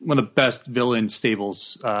the best villain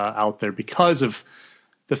stables out there because of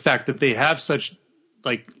the fact that they have such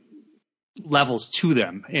like levels to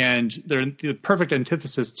them, and they're the perfect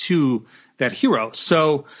antithesis to that hero.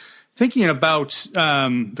 So, thinking about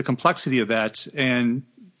the complexity of that, and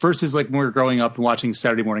versus like when we were growing up and watching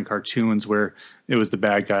Saturday morning cartoons where it was the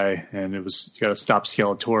bad guy and it was you got to stop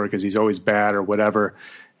Skeletor because he's always bad or whatever.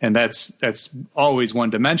 And that's always one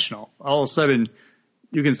dimensional. All of a sudden,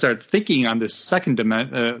 you can start thinking on this second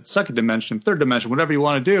dimension, third dimension, whatever you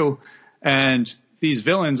want to do, and these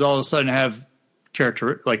villains all of a sudden have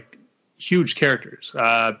huge characters,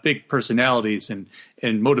 big personalities,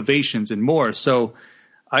 and motivations, and more. So,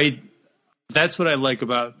 that's what I like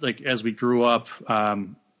about like as we grew up,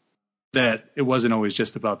 that it wasn't always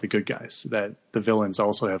just about the good guys. That the villains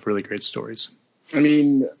also have really great stories. I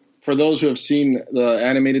mean, for those who have seen the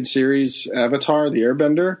animated series Avatar, the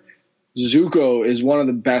Airbender, Zuko is one of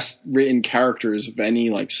the best written characters of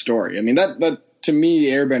any like story. I mean, that to me,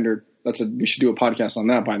 Airbender, we should do a podcast on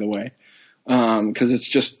that, by the way, because it's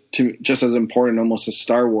just as important almost as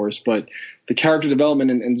Star Wars. But the character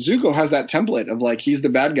development and Zuko has that template of like he's the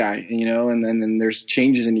bad guy, and then there's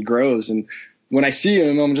changes and he grows. And when I see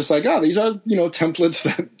him, I'm just like, oh, these are templates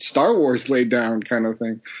that Star Wars laid down, kind of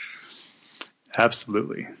thing.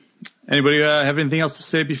 Absolutely. Anybody have anything else to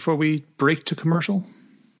say before we break to commercial?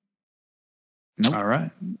 Nope.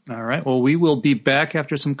 All right. Well, we will be back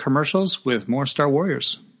after some commercials with more Star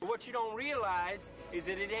Warriors. What you don't realize is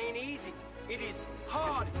that it ain't easy. It is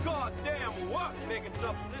hard goddamn work making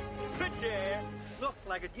something this picture here look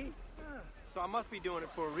like a Jeep. So I must be doing it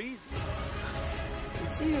for a reason.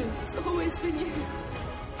 It's you. It's always been you.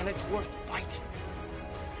 And it's worth fighting.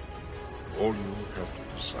 All you have to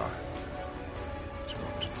decide is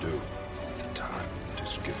what to do with the time that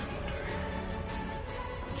is given to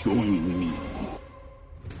you. Join me.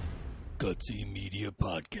 Gutsy Media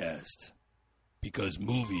Podcast. Because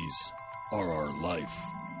movies are our life.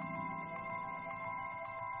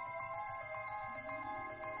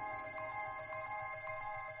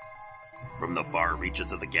 From the far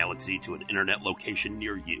reaches of the galaxy to an internet location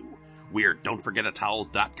near you, we're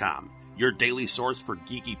Don'tForgetATowel.com, your daily source for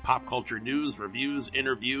geeky pop culture news, reviews,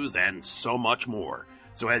 interviews, and so much more.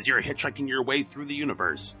 So as you're hitchhiking your way through the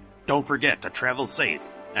universe, don't forget to travel safe,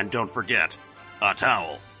 and don't forget a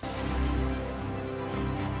towel.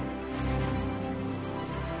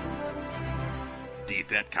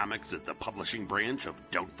 DFAT Comics is the publishing branch of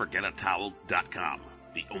Don'tForgetATowel.com,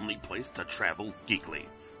 the only place to travel geekly.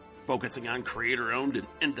 Focusing on creator-owned and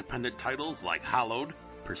independent titles like Hollowed,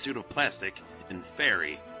 Pursuit of Plastic, and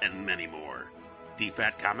Fairy, and many more.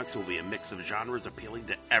 DFAT Comics will be a mix of genres appealing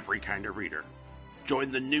to every kind of reader.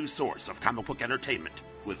 Join the new source of comic book entertainment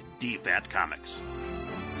with DFAT Comics.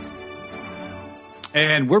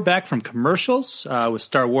 And we're back from commercials with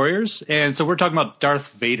Star Warriors. And so we're talking about Darth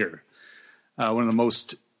Vader, one of the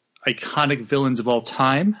most iconic villains of all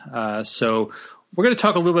time. So we're going to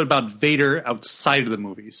talk a little bit about Vader outside of the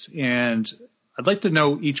movies. And I'd like to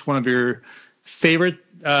know each one of your favorite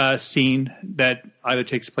scene that either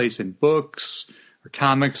takes place in books or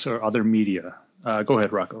comics or other media. Go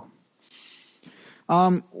ahead, Rocco.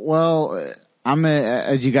 Well,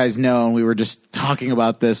 as you guys know, and we were just talking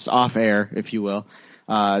about this off air, if you will,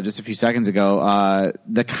 just a few seconds ago.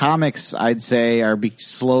 The comics, I'd say, are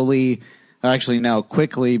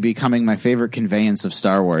quickly becoming my favorite conveyance of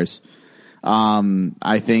Star Wars.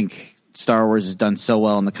 I think Star Wars has done so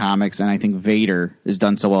well in the comics, and I think Vader has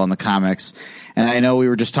done so well in the comics. And I know we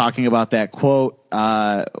were just talking about that quote,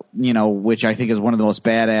 which I think is one of the most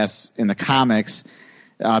badass in the comics,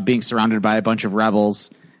 being surrounded by a bunch of rebels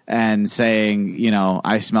and saying,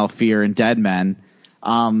 I smell fear in dead men.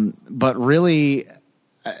 But really,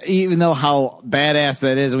 even though how badass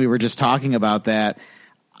that is, and we were just talking about that,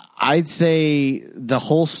 I'd say the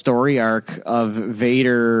whole story arc of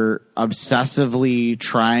Vader obsessively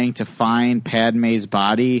trying to find Padme's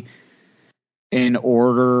body in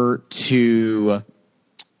order to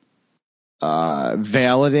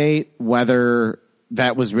validate whether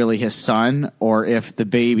that was really his son or if the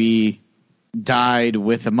baby died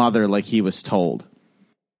with the mother like he was told.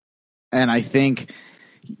 And I think,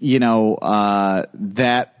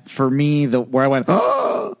 that for me, where I went,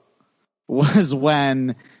 was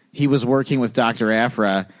when he was working with Dr.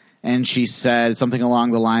 Aphra, and she said something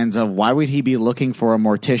along the lines of, why would he be looking for a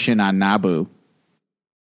mortician on Naboo?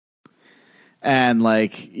 And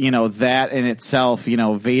that in itself,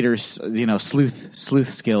 Vader's,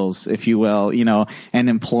 sleuth skills, if you will, and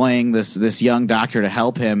employing this young doctor to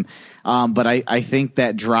help him. But I think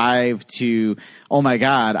that drive to, oh my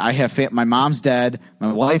God, my mom's dead.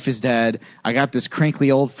 My wife is dead. I got this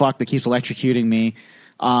crinkly old fuck that keeps electrocuting me.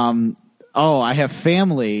 I have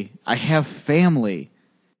family.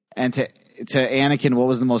 And to Anakin, what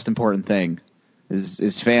was the most important thing?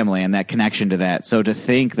 Is family and that connection to that. So to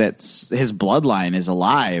think that his bloodline is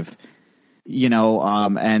alive,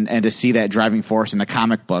 and to see that driving force in the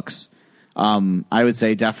comic books, I would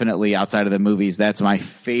say definitely outside of the movies, that's my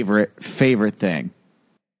favorite thing.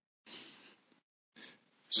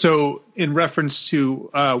 So in reference to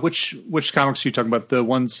which comics are you talking about? The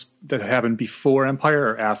ones that happened before Empire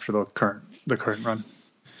or after the current run?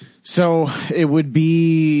 So it would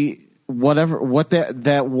be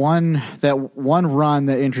that one run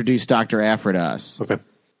that introduced Dr. Aphra to us. Okay.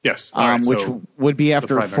 Yes. Which would be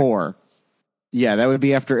after 4. Yeah, that would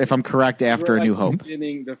be after, if I'm correct, after A New Hope.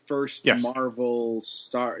 Beginning the first Yes. Marvel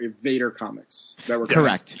Vader comics that were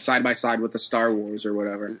correct side by side with the Star Wars or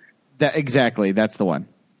whatever. Exactly, that's the one.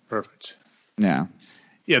 Perfect. Yeah.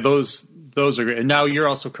 Yeah, those are great. And now you're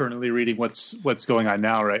also currently reading what's going on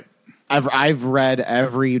now, right? I've read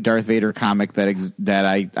every Darth Vader comic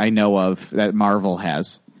that I know of that Marvel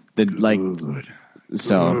has. Good.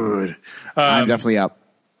 I'm definitely up.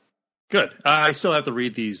 Good. I still have to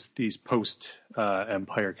read these post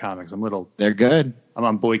Empire comics. They're good. I'm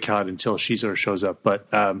on boycott until Shizor shows up, but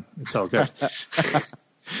it's all good.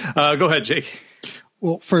 Go ahead, Jake.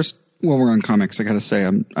 Well, first, While we're on comics, I got to say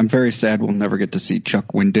I'm very sad we'll never get to see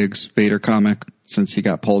Chuck Wendig's Vader comic since he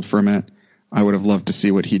got pulled from it. I would have loved to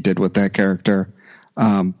see what he did with that character.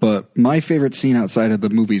 But my favorite scene outside of the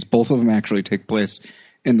movies, both of them actually take place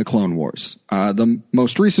in the Clone Wars. The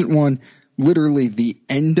most recent one, literally the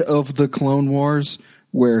end of the Clone Wars,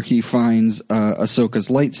 where he finds Ahsoka's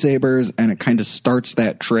lightsabers, and it kind of starts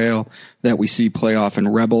that trail that we see play off in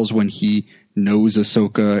Rebels when he knows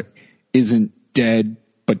Ahsoka isn't dead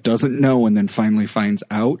but doesn't know, and then finally finds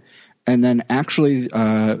out. And then actually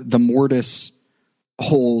the Mortis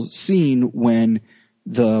whole scene when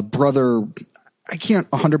the brother, I can't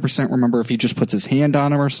 100% remember if he just puts his hand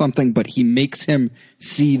on him or something, but he makes him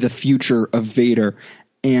see the future of Vader.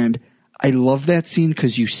 And I love that scene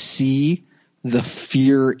because you see the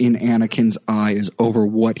fear in Anakin's eyes over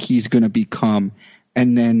what he's going to become.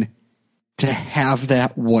 And then to have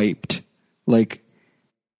that wiped, like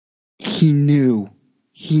he knew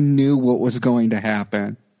what was going to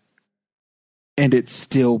happen, and it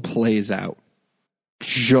still plays out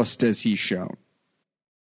just as he's shown.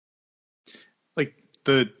 Like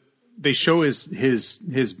they show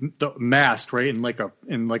the mask, right, in like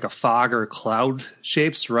a fog or cloud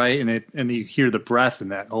shapes, right, and you hear the breath in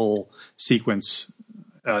that whole sequence.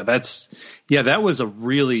 That was a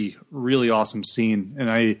really, really awesome scene,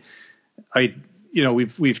 and I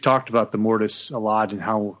we've talked about the Mortis a lot and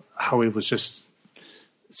how it was just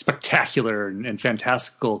spectacular and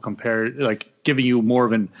fantastical compared, like giving you more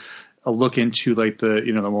of a look into like the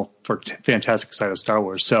more fantastic side of Star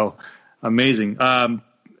Wars. So amazing.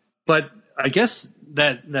 But I guess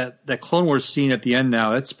that Clone Wars scene at the end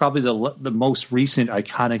now, that's probably the most recent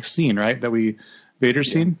iconic scene, right? Vader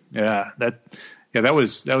scene. Yeah, that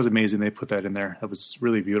was amazing. They put that in there. That was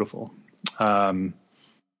really beautiful. Go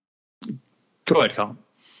ahead, Colin.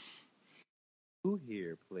 Who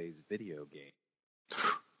here plays video games?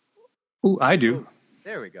 Ooh, I do. Ooh,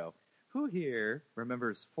 there we go. Who here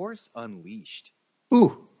remembers Force Unleashed?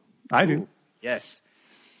 Ooh, I do. Yes.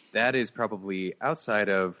 That is probably, outside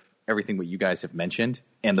of everything what you guys have mentioned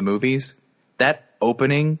and the movies, that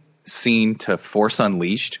opening scene to Force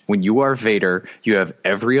Unleashed, when you are Vader, you have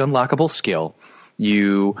every unlockable skill.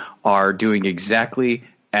 You are doing exactly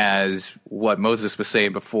as what Moses was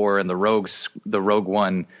saying before in the Rogue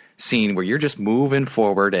One scene, where you're just moving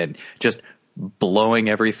forward and just blowing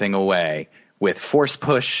everything away with force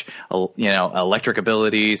push, electric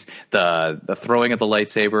abilities, the throwing of the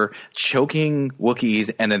lightsaber, choking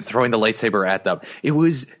Wookiees, and then throwing the lightsaber at them. It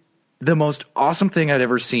was the most awesome thing I'd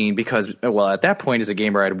ever seen because, well, at that point as a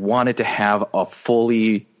gamer, I'd wanted to have a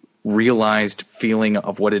fully realized feeling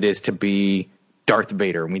of what it is to be Darth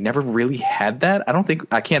Vader. And we never really had that.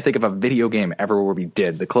 I can't think of a video game ever where we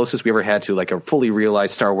did. The closest we ever had to like a fully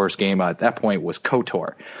realized Star Wars game at that point was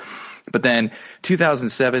KOTOR. But then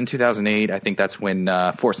 2007, 2008, I think that's when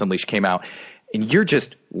Force Unleashed came out. And you're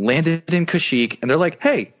just landed in Kashyyyk, and they're like,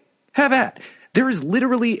 hey, have at. There is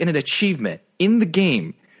literally an achievement in the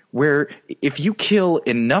game where if you kill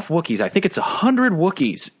enough Wookiees, I think it's 100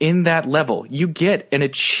 Wookiees in that level, you get an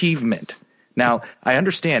achievement. Now, I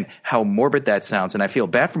understand how morbid that sounds, and I feel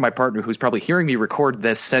bad for my partner who's probably hearing me record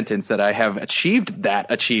this sentence that I have achieved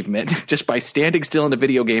that achievement just by standing still in a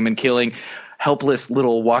video game and killing helpless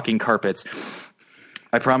little walking carpets.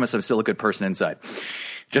 I promise I'm still a good person inside,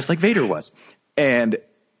 just like Vader was. And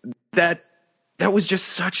that was just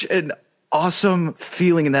such an awesome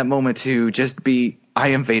feeling in that moment to just be, I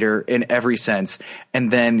am Vader in every sense.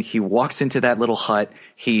 And then he walks into that little hut.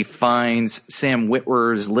 He finds Sam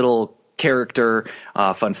Witwer's little character.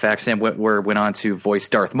 Fun fact, Sam Witwer went on to voice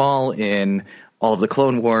Darth Maul in all of the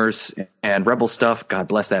Clone Wars and Rebel stuff. God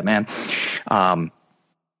bless that man.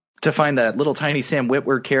 To find that little tiny Sam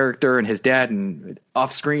Witwer character and his dad, and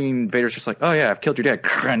off screen, Vader's just like, oh yeah, I've killed your dad.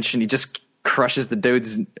 Crunch. And he just crushes the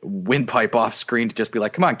dude's windpipe off screen to just be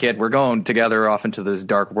like, come on, kid, we're going together off into this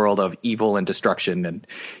dark world of evil and destruction, and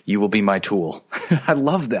you will be my tool. I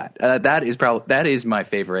love that. That is my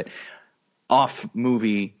favorite off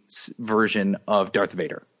movie version of Darth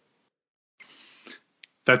Vader.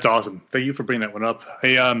 That's awesome. Thank you for bringing that one up.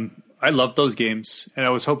 I love those games, and I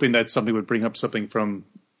was hoping that somebody would bring up something from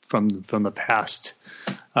the past.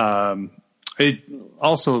 It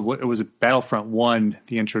was Battlefront 1,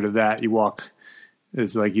 the intro to that. You walk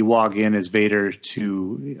in as Vader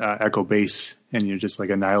to Echo Base, and you're just like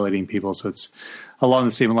annihilating people. So it's along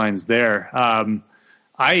the same lines there.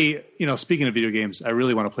 Speaking of video games, I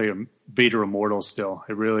really want to play Vader Immortal still.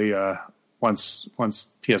 I really once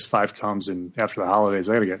PS5 comes and after the holidays,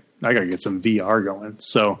 I gotta get some VR going.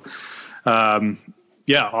 So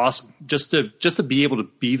yeah, awesome. Just to be able to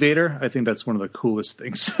be Vader, I think that's one of the coolest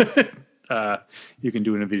things. you can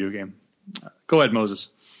do in a video game. Go ahead, Moses.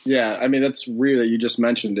 Yeah, I mean, that's weird that you just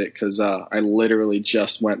mentioned it because I literally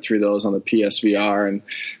just went through those on the PSVR, and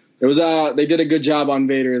it was they did a good job on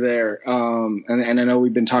Vader there. And I know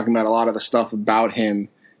we've been talking about a lot of the stuff about him,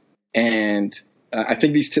 and I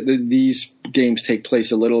think these games take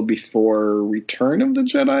place a little before Return of the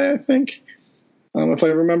Jedi, I think, if I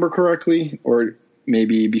remember correctly, or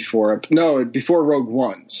maybe before Rogue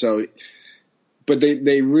One. So, but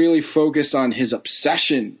they really focus on his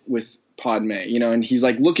obsession with Padme, and he's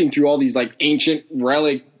like looking through all these like ancient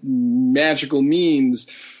relic magical means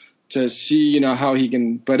to see, how he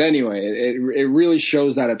can. But anyway, it really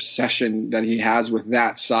shows that obsession that he has with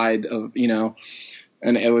that side of,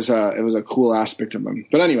 and it was a cool aspect of him.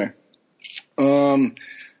 But anyway, I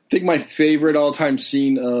think my favorite all time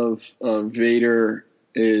scene of Vader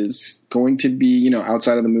is going to be,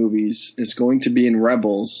 outside of the movies, is going to be in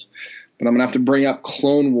Rebels. But I'm gonna have to bring up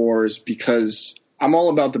Clone Wars because I'm all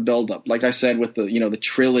about the buildup. Like I said with the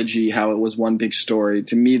trilogy, how it was one big story.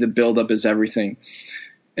 To me, the buildup is everything.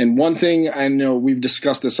 And one thing I know we've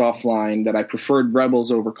discussed this offline that I preferred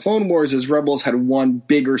Rebels over Clone Wars is Rebels had one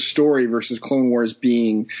bigger story versus Clone Wars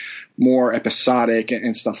being more episodic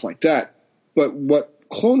and stuff like that. But what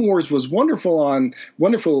Clone Wars was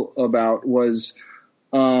wonderful about was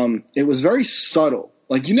it was very subtle.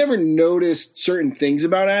 Like you never noticed certain things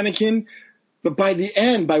about Anakin. But by the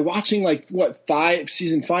end, by watching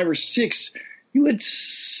season 5 or 6, you would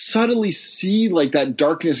subtly see like that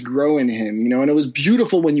darkness grow in him, and it was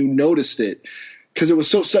beautiful when you noticed it because it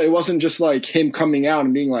was it wasn't just like him coming out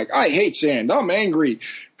and being like, I hate sand, I'm angry.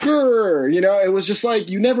 Grr, it was just like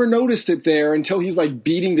you never noticed it there until he's like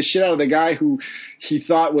beating the shit out of the guy who he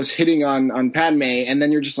thought was hitting on Padme. And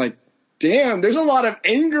then you're just like, damn, there's a lot of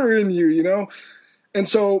anger in you, And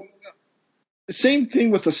so, same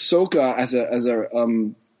thing with Ahsoka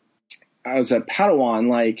as a Padawan.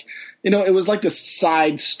 Like, it was like the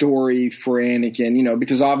side story for Anakin,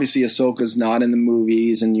 because obviously Ahsoka's not in the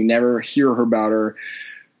movies and you never hear about her.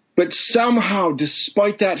 But somehow,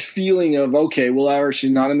 despite that feeling of, okay, well, she's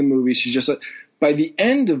not in the movies, she's just by the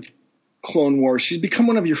end of Clone Wars, she's become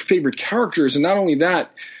one of your favorite characters. And not only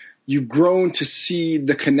that, you've grown to see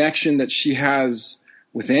the connection that she has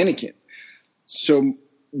with Anakin. So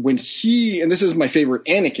when and this is my favorite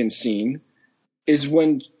Anakin scene, is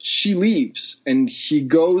when she leaves and he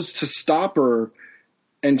goes to stop her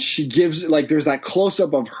and she gives, like, there's that close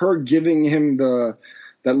up of her giving him that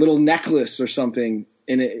little necklace or something,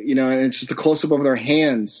 and it, and it's just a close up of their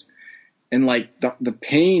hands and like the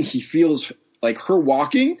pain he feels, like her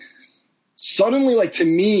walking. Suddenly, like, to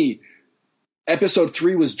me, episode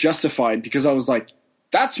 3 was justified because I was like,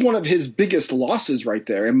 that's one of his biggest losses right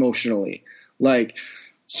there emotionally. Like,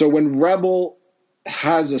 so when Rebel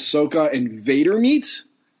has Ahsoka and Vader meet,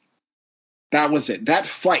 that was it. That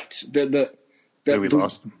fight, we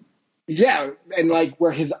lost him. Yeah, and like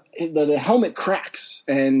where the helmet cracks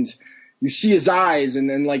and you see his eyes, and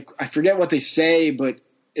then like I forget what they say, but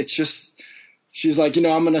it's just she's like, I'm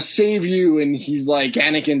gonna save you, and he's like,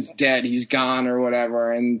 Anakin's dead, he's gone or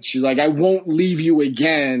whatever, and she's like, I won't leave you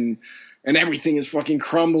again, and everything is fucking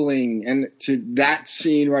crumbling, and to that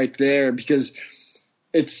scene right there because.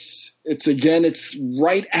 It's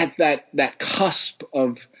right at that cusp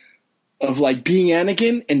of like being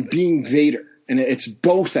Anakin and being Vader, and it's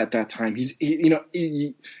both at that time.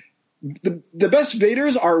 The best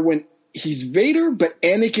Vaders are when he's Vader, but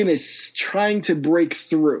Anakin is trying to break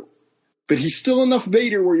through, but he's still enough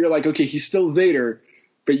Vader where you're like, okay, he's still Vader,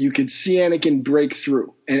 but you could see Anakin break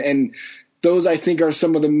through, and those I think are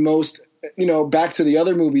some of the most, back to the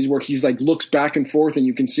other movies where he's like looks back and forth and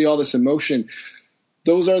you can see all this emotion.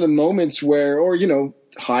 Those are the moments where, or,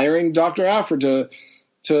 hiring Dr. Aphra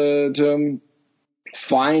to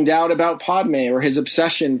find out about Padme or his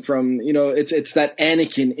obsession from, it's that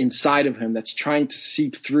Anakin inside of him that's trying to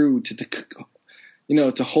seep through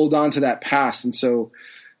to hold on to that past. And so,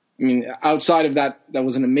 I mean, outside of that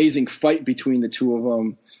was an amazing fight between the two of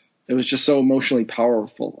them. It was just so emotionally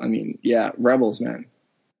powerful. I mean, yeah, Rebels, man.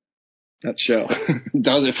 That show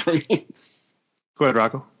does it for me. Go ahead,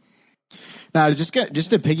 Rocco. No, just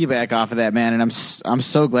to piggyback off of that, man, and I'm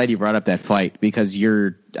so glad you brought up that fight because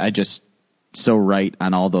I just so right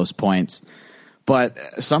on all those points. But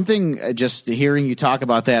something, just hearing you talk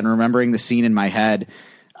about that and remembering the scene in my head,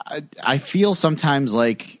 I feel sometimes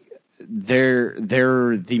like they're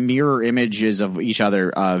the mirror images of each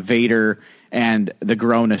other, Vader and the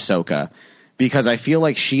grown Ahsoka, because I feel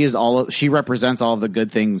like she represents all of the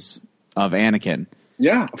good things of Anakin.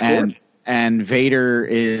 Yeah, of course. And Vader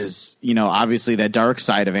is, obviously that dark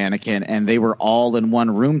side of Anakin, and they were all in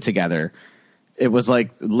one room together. it was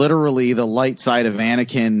like literally the light side of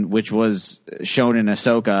Anakin, which was shown in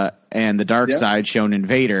Ahsoka, and the dark side shown in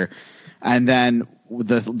Vader. And then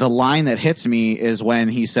the line that hits me is when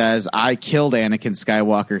he says, "I killed Anakin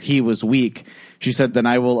Skywalker. He was weak." She said, "Then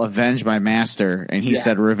I will avenge my master." And he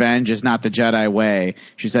said, "Revenge is not the Jedi way."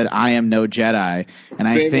 She said, "I am no Jedi." And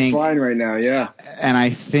I think line right now, And I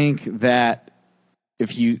think that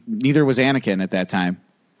neither was Anakin at that time,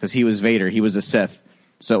 because he was Vader. He was a Sith.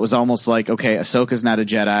 So it was almost like, okay, Ahsoka's not a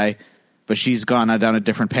Jedi, but she's gone down a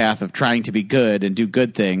different path of trying to be good and do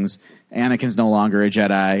good things. Anakin's no longer a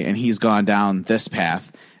Jedi, and he's gone down this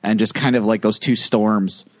path. And just kind of like those two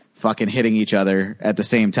storms fucking hitting each other at the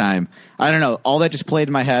same time. I don't know. All that just played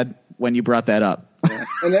in my head when you brought that up.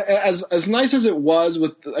 And as nice as it was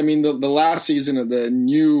the last season of the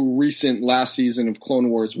recent last season of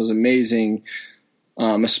Clone Wars was amazing,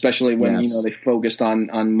 especially when they focused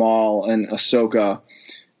on Maul and Ahsoka.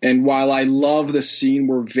 And while I love the scene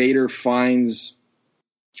where Vader finds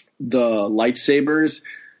the lightsabers,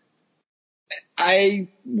 I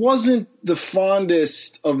wasn't the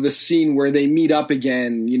fondest of the scene where they meet up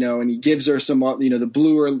again, and he gives her some, the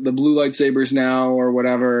blue lightsabers now or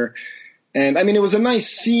whatever. And I mean, it was a nice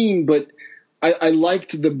scene, but I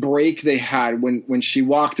liked the break they had when she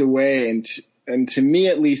walked away. And to me,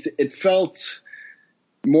 at least, it felt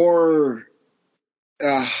more,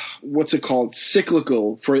 what's it called?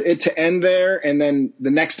 Cyclical, for it to end there. And then the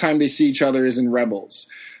next time they see each other is in Rebels.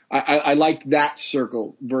 I liked that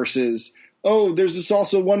circle versus, there's this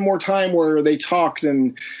also one more time where they talked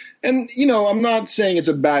and I'm not saying it's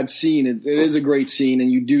a bad scene. It is a great scene,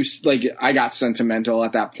 and you do I got sentimental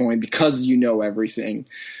at that point because everything.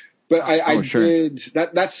 But I did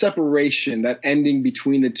that separation, that ending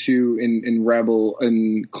between the two in Rebel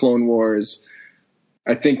and Clone Wars,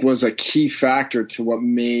 I think was a key factor to what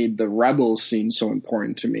made the Rebel scene so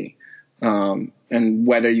important to me. And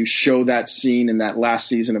whether you show that scene in that last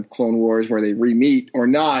season of Clone Wars where they re-meet or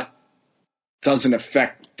not, doesn't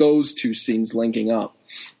affect those two scenes linking up.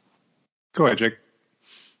 Go ahead, Jake.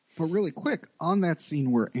 But really quick, on that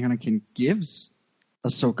scene where Anakin gives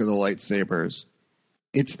Ahsoka the lightsabers,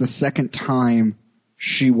 it's the second time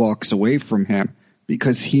she walks away from him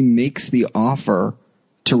because he makes the offer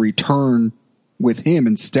to return with him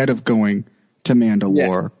instead of going to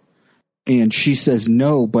Mandalore. Yeah. And she says,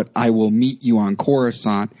 "No, but I will meet you on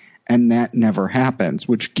Coruscant." And that never happens,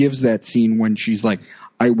 which gives that scene when she's like,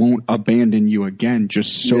 "I won't abandon you again,"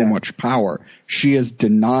 just so much power. She has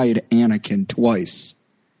denied Anakin twice.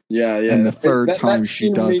 Yeah. And the third time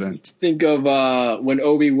she doesn't. Think of when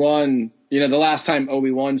Obi-Wan, the last time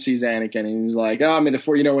Obi-Wan sees Anakin and he's like, "Oh, may the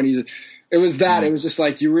Force," when it was that. It was just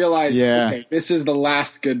like, you realize, okay, this is the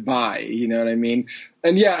last goodbye. You know what I mean?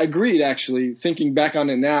 And agreed, actually. Thinking back on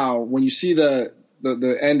it now, when you see the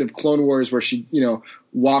end of Clone Wars where she,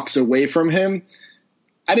 walks away from him,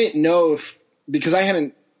 I didn't know because I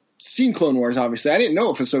hadn't seen Clone Wars, obviously. I didn't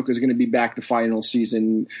know if Ahsoka was going to be back the final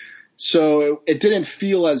season. So it didn't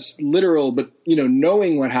feel as literal, but,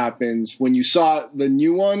 knowing what happens when you saw the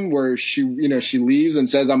new one where she leaves and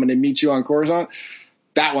says, "I'm going to meet you on Coruscant,"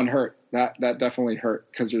 that one hurt. That definitely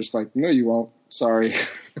hurt because you're just like, "No, you won't. Sorry."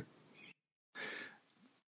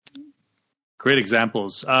 Great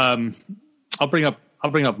examples. I'll bring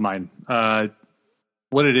up mine.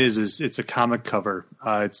 What it is it's a comic cover.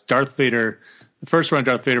 It's Darth Vader. The first run,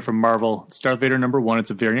 Darth Vader from Marvel. It's Darth Vader #1.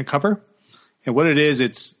 It's a variant cover. And what it is,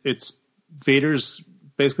 it's Vader's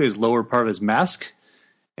basically his lower part of his mask.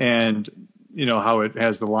 And how it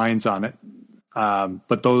has the lines on it.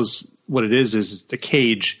 But what it is the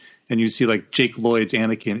cage. And you see like Jake Lloyd's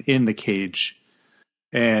Anakin in the cage.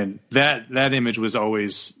 And that image was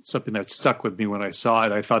always something that stuck with me when I saw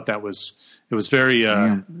it. I thought it was very,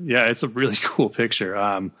 it's a really cool picture.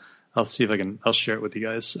 I'll see if I'll share it with you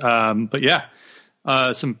guys. But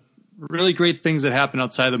some really great things that happen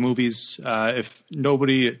outside the movies. If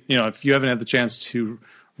if you haven't had the chance to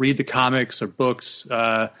read the comics or books,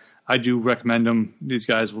 I do recommend them. These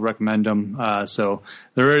guys will recommend them. So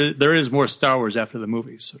there is more Star Wars after the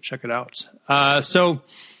movies. So check it out. So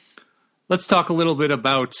let's talk a little bit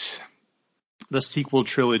about the sequel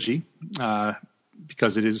trilogy,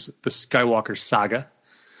 because it is the Skywalker saga.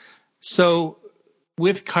 So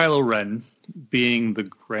with Kylo Ren being the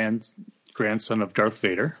grandson of Darth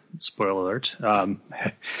Vader, spoiler alert,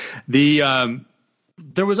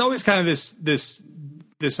 there was always kind of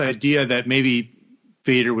this idea that maybe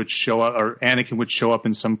Vader would show up, or Anakin would show up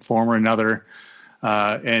in some form or another,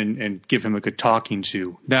 and give him a good talking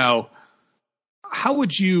to. Now, how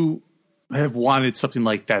would you have wanted something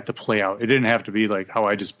like that to play out? It didn't have to be like how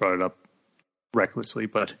I just brought it up recklessly,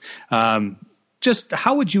 but just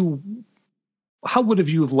how would you how would have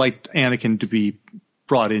you have liked Anakin to be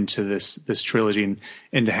brought into this trilogy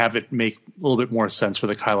and to have it make a little bit more sense for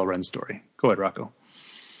the Kylo Ren story? Go ahead, Rocco.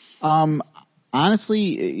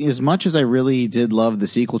 Honestly, as much as I really did love the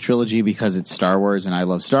sequel trilogy because it's Star Wars and I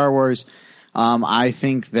love Star Wars, I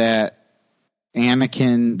think that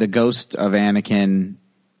Anakin, the ghost of Anakin,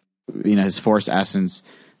 his Force essence,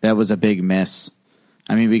 that was a big miss.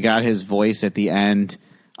 I mean, we got his voice at the end,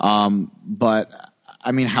 but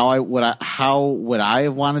I mean, how would I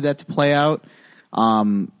have wanted that to play out?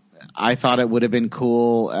 I thought it would have been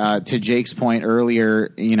cool. To Jake's point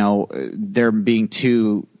earlier, there being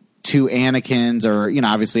two Anakins, or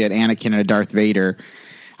obviously an Anakin and a Darth Vader.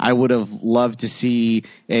 I would have loved to see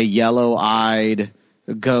a yellow-eyed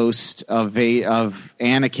ghost of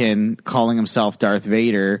Anakin calling himself Darth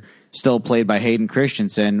Vader, still played by Hayden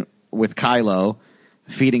Christensen, with Kylo,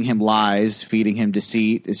 feeding him lies, feeding him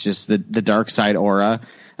deceit. It's just the dark side aura.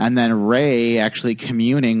 And then Rey actually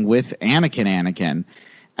communing with Anakin.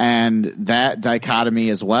 And that dichotomy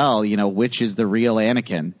as well, which is the real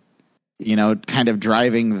Anakin? Kind of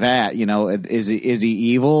driving that, is he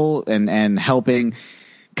evil and helping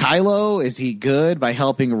Kylo? Is he good by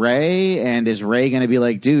helping Rey? And is Rey going to be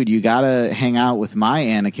like, dude, you got to hang out with my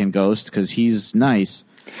Anakin ghost because he's nice,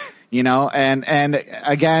 and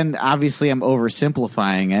again, obviously I'm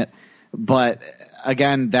oversimplifying it, but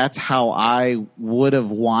again, that's how I would have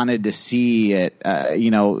wanted to see it,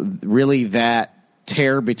 really that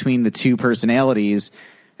tear between the two personalities,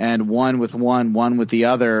 and one with the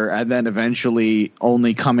other, and then eventually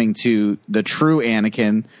only coming to the true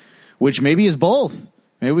Anakin, which maybe is both.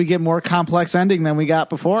 Maybe we get more complex ending than we got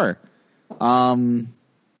before.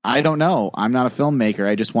 I don't know. I'm not a filmmaker.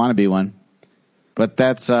 I just want to be one. But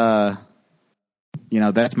that's, that's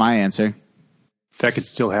my answer. That could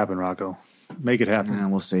still happen, Rocco. Make it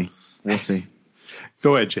happen. We'll see.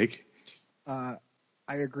 Go ahead, Jake. I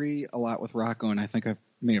agree a lot with Rocco, and I think I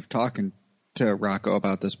may have talked to Rocco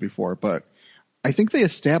about this before, but I think they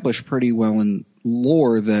established pretty well in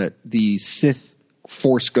lore that the Sith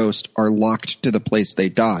Force Ghosts are locked to the place they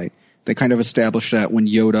die. They kind of established that when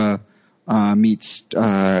Yoda meets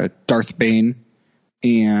Darth Bane,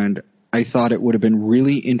 and I thought it would have been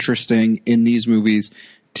really interesting in these movies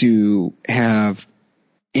to have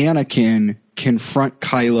Anakin confront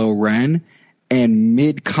Kylo Ren and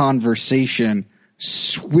mid-conversation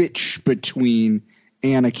switch between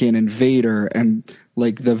Anakin and Vader, and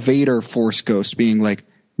like the Vader Force Ghost being like,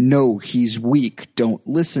 no, he's weak, don't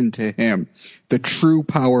listen to him, the true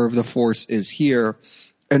power of the Force is here.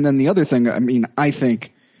 And then the other thing, I mean, I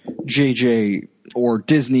think JJ or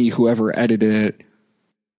Disney, whoever edited it,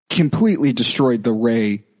 completely destroyed the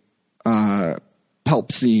Rey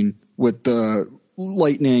help scene with the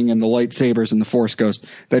lightning and the lightsabers and the Force Ghost.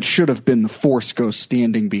 That should have been the Force Ghost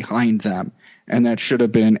standing behind them, and that should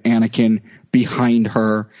have been Anakin behind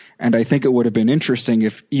her. And I think it would have been interesting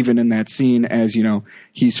if even in that scene, as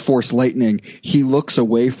he's Force lightning, he looks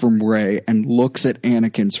away from Rey and looks at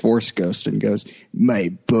Anakin's Force Ghost and goes, my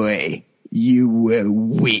boy, you were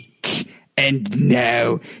weak, and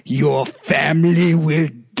now your family will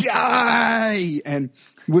die. And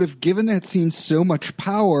would have given that scene so much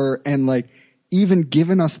power, and like even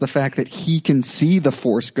given us the fact that he can see the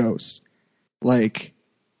Force Ghosts, like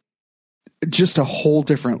just a whole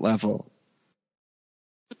different level.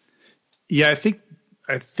 Yeah, I think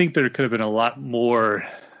there could have been a lot more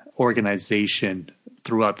organization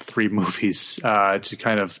throughout the three movies to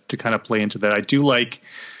kind of play into that. I do like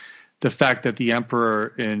the fact that the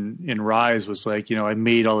Emperor in Rise was like, I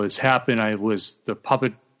made all this happen. I was the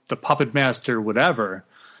puppet master, whatever.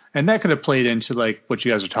 And that could have played into like what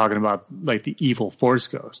you guys are talking about, like the evil Force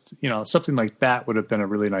Ghost. Something like that would have been a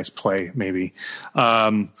really nice play, maybe.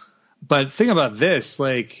 But think about this,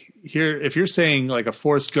 like here, if you're saying like a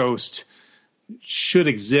Force Ghost should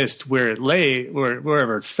exist where it lay, or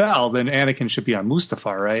wherever it fell, then Anakin should be on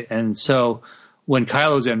Mustafar, right? And so when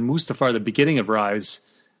Kylo's in Mustafar at the beginning of Rise,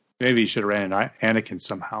 maybe he should have ran Anakin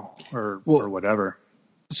somehow or whatever.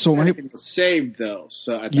 So Anakin was saved, though.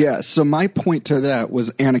 So my point to that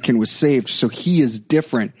was Anakin was saved, so he is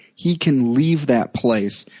different. He can leave that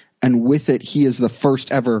place, and with it, he is the first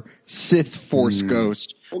ever Sith Force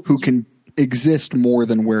Ghost who can exist more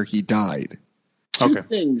than where he died. Two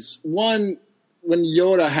things. One, when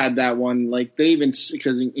Yoda had that one, like they even,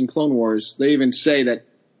 because in Clone Wars, they even say that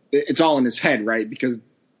it's all in his head, right? Because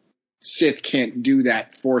Sith can't do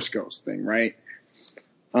that Force Ghost thing, right?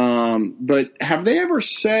 But have they ever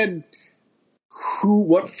said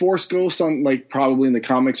what Force Ghosts on, like probably in the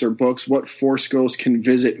comics or books, what Force Ghost can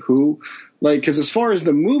visit who? Like, because as far as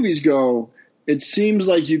the movies go, it seems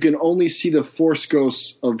like you can only see the Force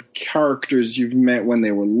ghosts of characters you've met when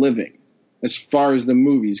they were living, as far as the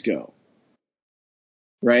movies go.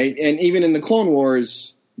 Right? And even in the Clone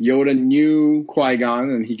Wars, Yoda knew Qui-Gon,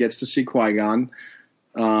 and he gets to see Qui-Gon.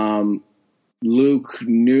 Luke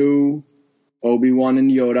knew Obi-Wan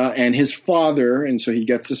and Yoda and his father, and so he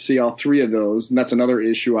gets to see all three of those. And that's another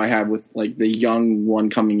issue I have with like the young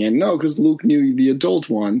one coming in. No, because Luke knew the adult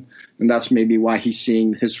one, and that's maybe why he's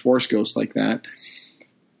seeing his Force ghost like that.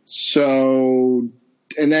 So,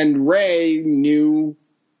 and then Rey knew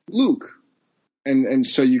Luke, and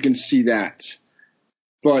so you can see that.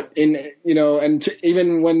 But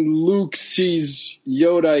even when Luke sees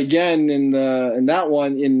Yoda again in that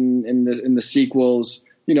one in the sequels,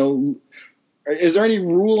 is there any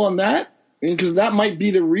rule on that? Because that might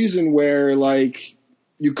be the reason where like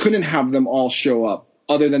you couldn't have them all show up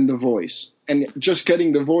other than the voice, and just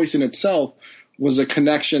getting the voice in itself was a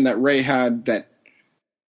connection that Rey had that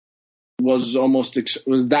was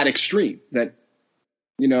was that extreme that.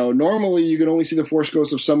 Normally you could only see the Force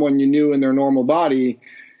ghost of someone you knew in their normal body,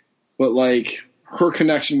 but like her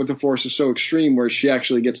connection with the Force is so extreme where she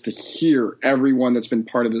actually gets to hear everyone that's been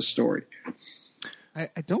part of this story. I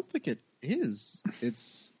don't think it is.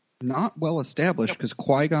 It's not well established because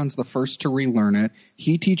Qui-Gon's the first to relearn it.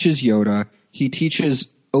 He teaches Yoda. He teaches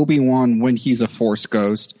Obi-Wan when he's a Force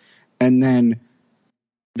ghost. And then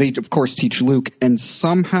they, of course, teach Luke. And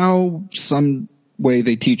somehow, some way,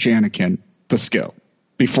 they teach Anakin the skill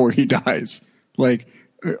before he dies. Like,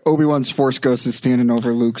 Obi-Wan's Force ghost is standing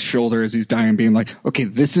over Luke's shoulder as he's dying, being like, okay,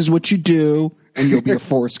 this is what you do, and you'll be a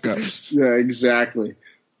Force ghost. Yeah, exactly.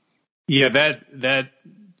 Yeah, that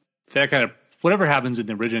kind of, whatever happens in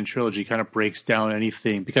the original trilogy kind of breaks down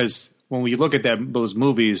anything, because when we look at those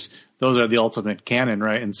movies, those are the ultimate canon,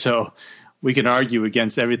 right? And so we can argue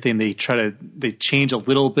against everything they change a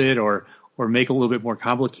little bit or make a little bit more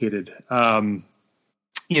complicated.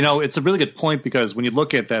 It's a really good point, because when you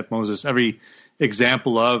look at that, Moses, every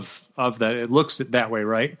example of that, it looks that way,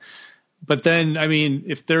 right? But then, I mean,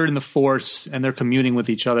 if they're in the Force and they're communing with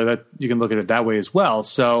each other, that you can look at it that way as well.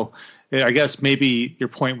 So I guess maybe your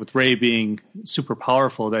point with Rey being super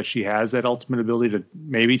powerful, that she has that ultimate ability to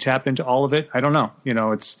maybe tap into all of it. I don't know.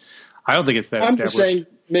 I don't think it's that. I'm just saying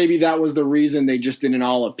maybe that was the reason they just didn't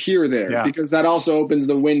all appear there, because that also opens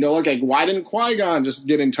the window. Like, why didn't Qui-Gon just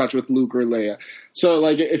get in touch with Luke or Leia? So,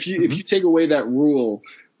 like, if you take away that rule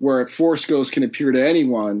where a Force ghost can appear to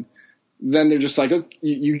anyone, then they're just like, okay,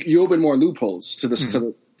 you open more loopholes to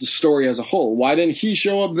the story as a whole. Why didn't he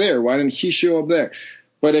show up there? Why didn't he show up there?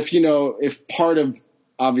 But if part of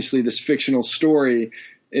obviously this fictional story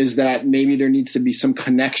is that maybe there needs to be some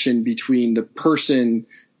connection between the person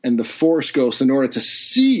and the Force ghost in order to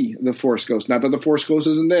see the Force ghost, not that the Force ghost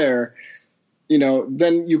isn't there,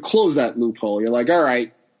 then you close that loophole. You're like, all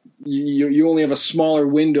right, you only have a smaller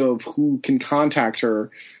window of who can contact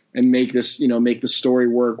her and make the story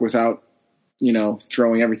work without,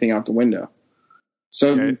 throwing everything out the window.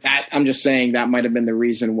 So that, I'm just saying that might have been the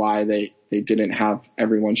reason why they didn't have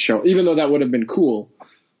everyone show, even though that would have been cool.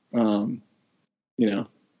 Yeah.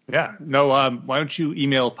 No, why don't you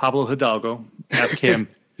email Pablo Hidalgo, ask him.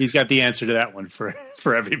 He's got the answer to that one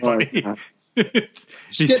for everybody.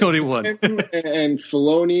 He's the only one. And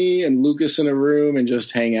Filoni and Lucas in a room and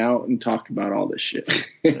just hang out and talk about all this shit.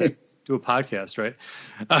 Do a podcast, right?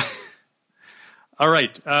 All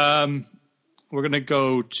right. We're going to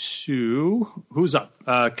go to, who's up?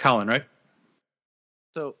 Colin, right?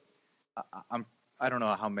 So I don't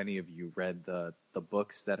know how many of you read the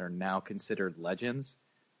books that are now considered legends,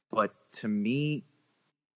 but to me,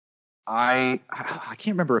 I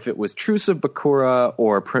can't remember if it was Truce of Bakura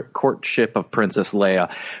or Courtship of Princess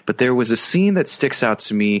Leia, but there was a scene that sticks out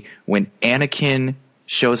to me when Anakin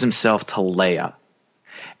shows himself to Leia,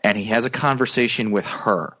 and he has a conversation with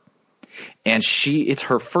her. And it's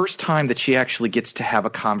her first time that she actually gets to have a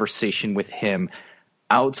conversation with him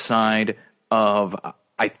outside of,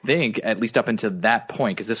 I think, at least up until that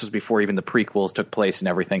point, because this was before even the prequels took place and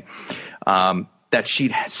everything, that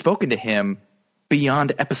she'd spoken to him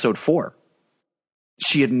beyond episode 4.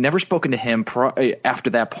 She had never spoken to him after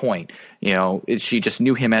that point. She just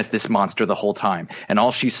knew him as this monster the whole time. And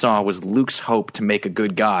all she saw was Luke's hope to make a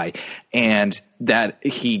good guy. And that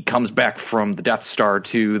he comes back from the Death Star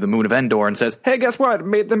to the moon of Endor and says, hey, guess what?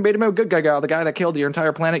 Made him a good guy. The guy that killed your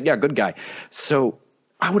entire planet. Yeah, good guy. So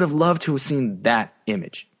I would have loved to have seen that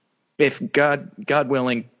image. If God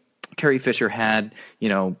willing, Carrie Fisher had,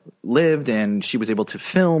 lived and she was able to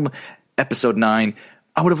film episode 9,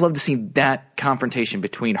 I would have loved to see that confrontation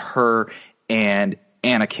between her and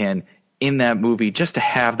Anakin in that movie, just to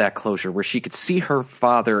have that closure where she could see her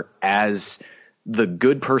father as the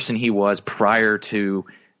good person he was prior to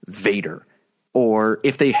Vader, or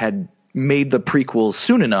if they had made the prequels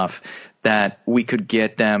soon enough that we could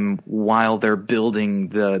get them while they're building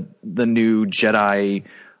the new Jedi,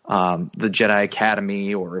 the Jedi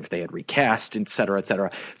Academy, or if they had recast, et cetera,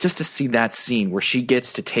 just to see that scene where she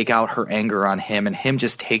gets to take out her anger on him and him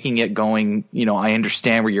just taking it going, I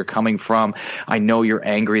understand where you're coming from. I know you're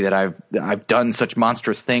angry that I've done such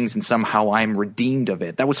monstrous things and somehow I'm redeemed of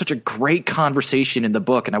it. That was such a great conversation in the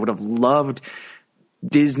book. And I would have loved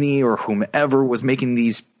Disney or whomever was making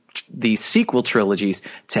these sequel trilogies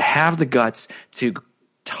to have the guts to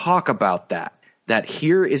talk about that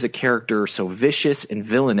here is a character so vicious and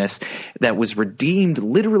villainous that was redeemed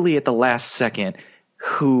literally at the last second,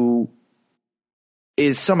 who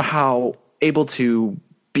is somehow able to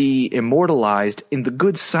be immortalized in the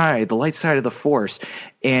good side, the light side of the Force,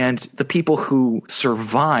 and the people who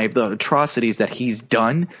survive the atrocities that he's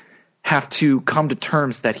done have to come to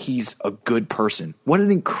terms that he's a good person. What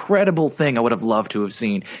an incredible thing I would have loved to have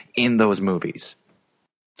seen in those movies.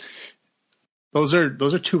 Those are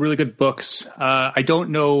two really good books. I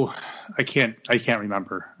don't know. I can't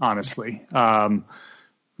remember, honestly. The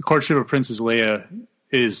Courtship of Princess Leia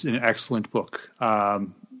is an excellent book.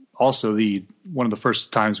 Also one of the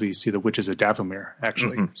first times we see the Witches of Dathomir,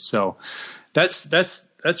 actually. Mm-hmm. So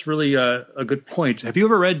that's really a good point. Have you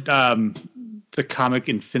ever read the comic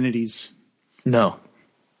Infinities? No.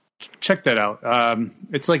 Check that out.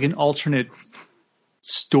 It's like an alternate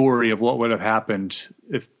story of what would have happened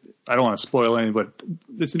if, I don't want to spoil anything, but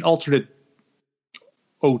it's an alternate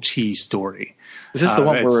OT story. Is this the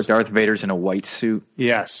one where Darth Vader's in a white suit?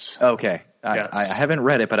 Yes. Okay. Yes. I haven't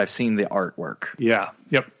read it, but I've seen the artwork. Yeah.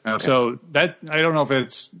 Yep. Okay. So that, I don't know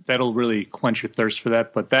if that'll really quench your thirst for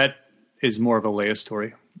that, but that is more of a Leia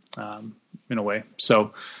story, in a way.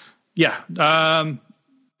 So yeah.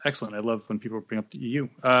 Excellent. I love when people bring up the EU.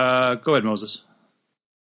 Go ahead, Moses.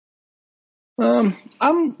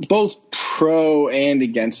 I'm both pro and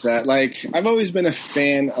against that. Like, I've always been a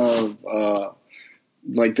fan of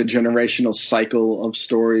like the generational cycle of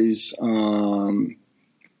stories, and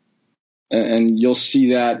you'll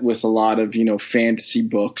see that with a lot of fantasy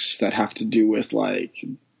books that have to do with like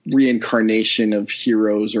reincarnation of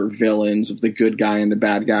heroes or villains, of the good guy and the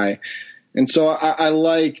bad guy. And so I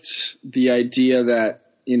liked the idea that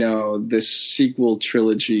this sequel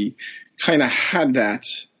trilogy kind of had that.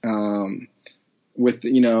 With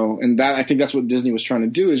and that, I think that's what Disney was trying to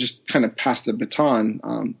do, is just kind of pass the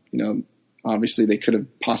baton. Obviously they could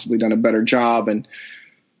have possibly done a better job and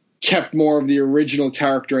kept more of the original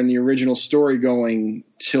character and the original story going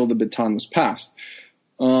till the baton was passed.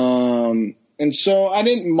 And so I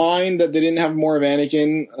didn't mind that they didn't have more of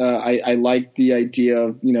Anakin. I liked the idea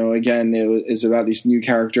of, again, it is about these new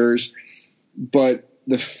characters, but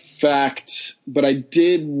I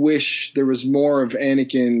did wish there was more of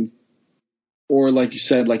Anakin, or like you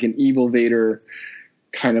said, like an evil Vader,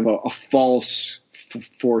 kind of a false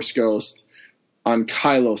Force ghost on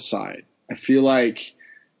Kylo's side. I feel like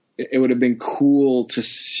it would have been cool to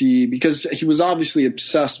see, because he was obviously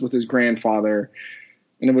obsessed with his grandfather,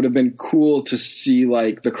 and it would have been cool to see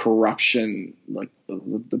like the corruption, like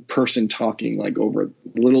the person talking like over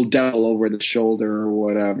the little devil over the shoulder or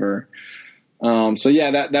whatever. So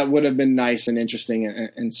yeah, that would have been nice and interesting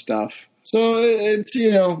and stuff. So it's,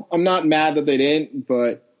 I'm not mad that they didn't,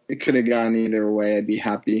 but it could have gone either way. I'd be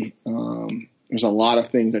happy. There's a lot of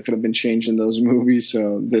things that could have been changed in those movies,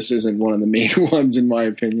 so this isn't one of the main ones, in my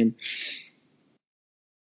opinion.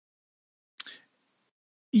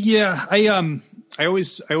 Yeah, I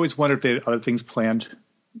always wonder if they had other things planned.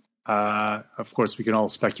 Of course, we can all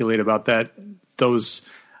speculate about that.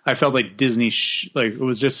 I felt like Disney it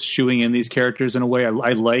was just shooing in these characters in a way.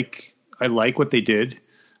 I like what they did.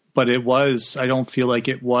 But I don't feel like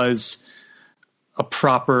it was a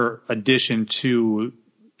proper addition to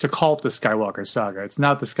call it the Skywalker saga. It's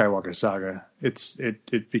not the Skywalker saga.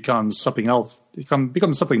 It becomes something else. It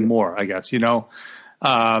becomes something more, I guess,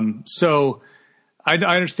 So I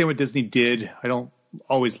understand what Disney did. I don't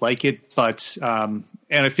always like it, but and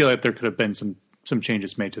I feel like there could have been some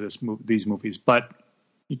changes made to these movies, but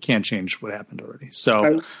you can't change what happened already. So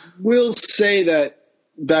I will say that,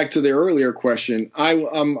 back to the earlier question, I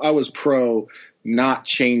was pro not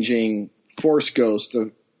changing Force Ghost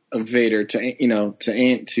of Vader to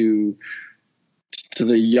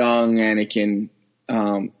the young Anakin,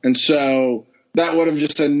 and so that would have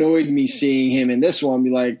just annoyed me seeing him in this one.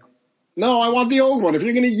 Be like, no, I want the old one. If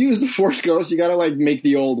you're going to use the Force Ghost, you got to like make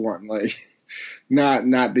the old one, like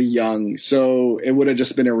not the young. So it would have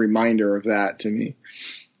just been a reminder of that to me.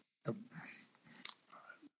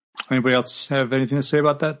 Anybody else have anything to say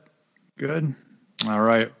about that? Good. All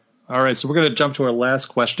right. So we're going to jump to our last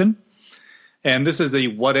question. And this is a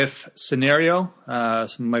what-if scenario. Some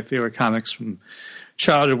of my favorite comics from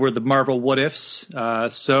childhood were the Marvel what-ifs.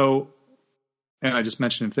 And I just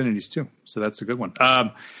mentioned Infinities, too. So that's a good one.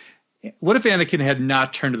 What if Anakin had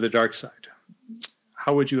not turned to the dark side?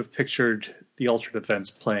 How would you have pictured the alternate events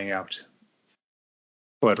playing out?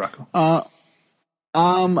 Go ahead, Rocco.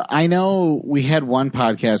 I know we had one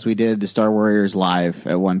podcast. We did the Star Warriors live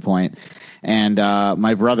at one point, and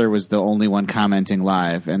my brother was the only one commenting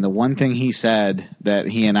live. And the one thing he said that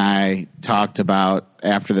he and I talked about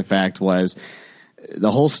after the fact was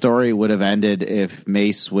the whole story would have ended if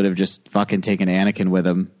Mace would have just fucking taken Anakin with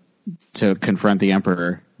him to confront the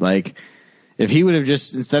Emperor. Like, if he would have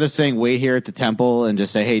just, instead of saying wait here at the temple and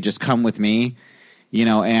just say, hey, just come with me,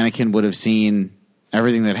 Anakin would have seen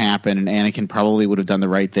everything that happened, and Anakin probably would have done the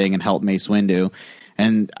right thing and helped Mace Windu.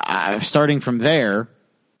 And starting from there,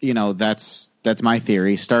 that's my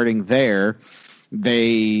theory. Starting there,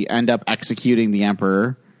 they end up executing the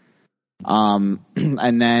Emperor.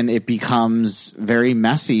 And then it becomes very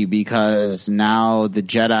messy because now the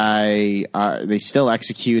Jedi they still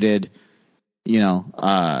executed,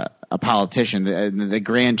 a politician, the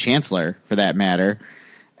Grand Chancellor for that matter.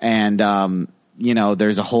 And,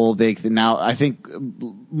 there's a whole big thing. Now, I think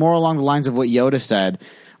more along the lines of what Yoda said,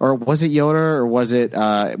 or was it Yoda or was it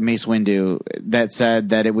Mace Windu that said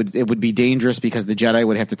that it would be dangerous because the Jedi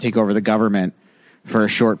would have to take over the government for a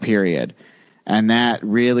short period. And that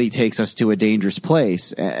really takes us to a dangerous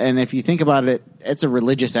place. And if you think about it, it's a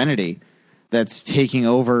religious entity that's taking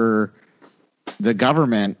over the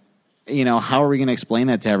government. How are we going to explain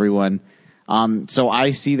that to everyone? So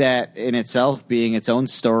I see that in itself being its own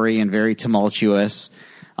story and very tumultuous.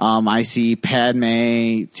 I see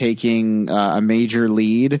Padme taking a major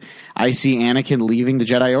lead. I see Anakin leaving the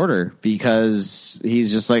Jedi Order because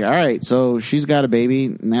he's just like, all right, so she's got a baby,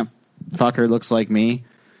 and that fucker looks like me.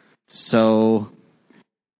 So,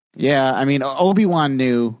 yeah, I mean, Obi-Wan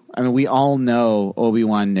knew. I mean, we all know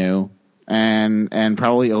Obi-Wan knew. And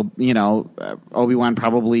probably, Obi-Wan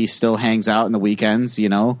probably still hangs out in the weekends,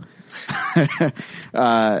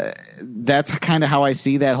 That's kind of how I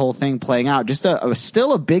see that whole thing playing out. Just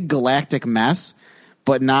still a big galactic mess,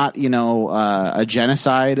 but not, a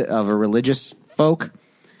genocide of a religious folk.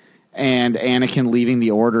 And Anakin leaving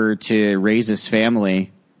the Order to raise his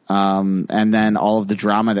family. And then all of the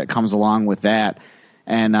drama that comes along with that.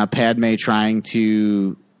 And Padme trying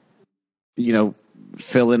to,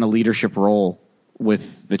 fill in a leadership role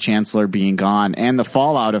with the Chancellor being gone. And the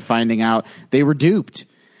fallout of finding out they were duped.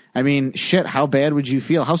 I mean, shit, how bad would you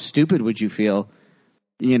feel? How stupid would you feel,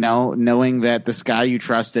 knowing that this guy you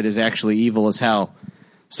trusted is actually evil as hell?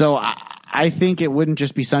 So I think it wouldn't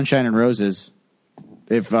just be sunshine and roses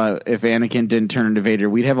if Anakin didn't turn into Vader.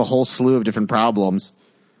 We'd have a whole slew of different problems.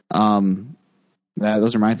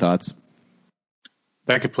 Those are my thoughts.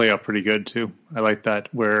 That could play out pretty good too. I like that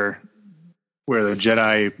where the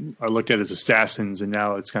Jedi are looked at as assassins, and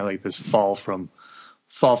now it's kind of like this fall from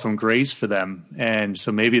grace for them, and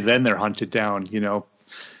so maybe then they're hunted down,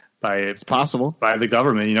 it's possible by the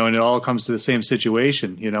government, and it all comes to the same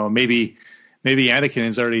situation, maybe Anakin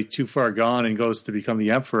is already too far gone and goes to become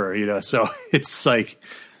the Emperor, so it's like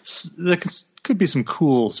there could be some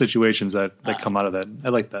cool situations that come out of that. I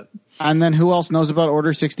like that. And then who else knows about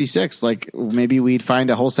Order 66? Like maybe we'd find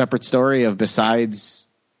a whole separate story of besides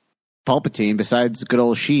Palpatine, besides good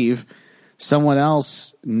old Sheev, someone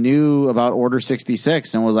else knew about Order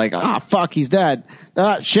 66 and was like, fuck, he's dead.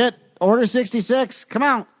 Shit, Order 66, come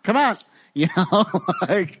on. Who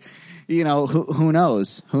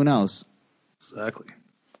knows? Who knows? Exactly.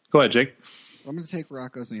 Go ahead, Jake. I'm going to take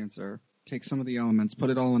Rocco's answer, take some of the elements, put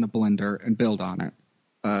it all in a blender, and build on it.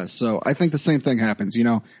 So I think the same thing happens.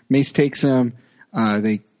 Mace takes him,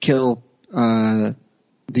 they kill the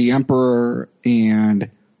Emperor, and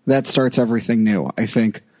that starts everything new. I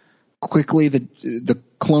think quickly the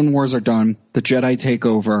Clone Wars are done. The Jedi take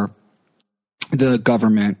over the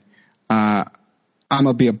government. I'm going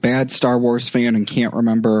to be a bad Star Wars fan and can't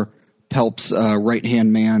remember Pelp's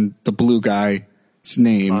right-hand man, the blue guy's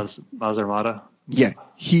name. Maz Armada? Yeah.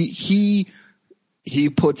 He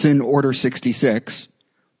puts in Order 66,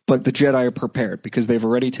 but the Jedi are prepared because they've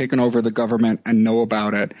already taken over the government and know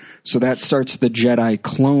about it. So that starts the Jedi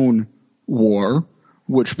Clone War,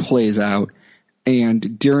 which plays out.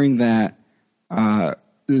 And during that,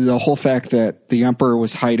 the whole fact that the Emperor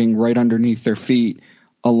was hiding right underneath their feet,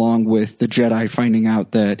 along with the Jedi finding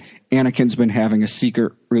out that Anakin's been having a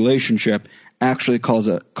secret relationship, actually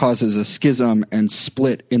causes a schism and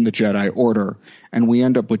split in the Jedi Order. And we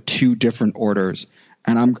end up with two different orders.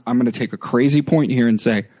 And I'm going to take a crazy point here and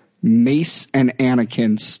say Mace and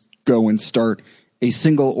Anakin go and start a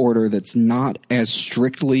single order that's not as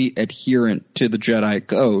strictly adherent to the Jedi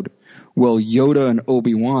code, while Yoda and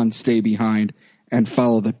Obi-Wan stay behind and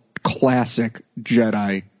follow the classic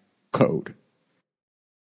Jedi code.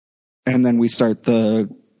 And then we start the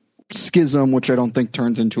schism, which I don't think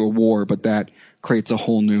turns into a war, but that creates a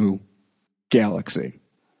whole new galaxy.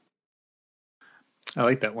 I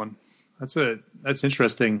like that one. That's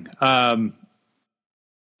interesting. Wondering,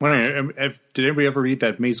 did anybody ever read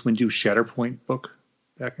that Mace Windu Shatterpoint book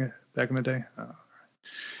back in the day?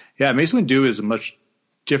 Yeah, Mace Windu is a much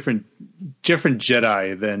different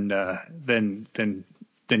Jedi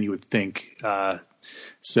than you would think.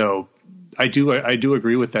 So I do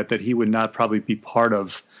agree with that he would not probably be part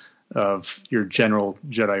of your general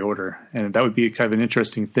Jedi Order, and that would be kind of an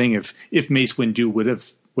interesting thing if Mace Windu would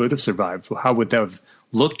have survived. How would that have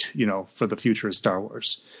looked, for the future of Star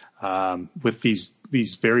Wars, with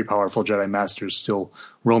these very powerful Jedi Masters still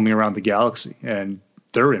roaming around the galaxy and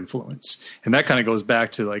their influence? And that kind of goes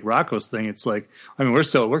back to like Rocco's thing. It's like, I mean,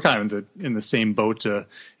 we're kind of in the same boat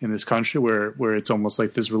in this country where it's almost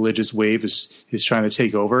like this religious wave is trying to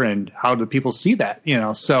take over, and how do people see that?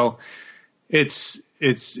 So it's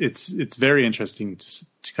very interesting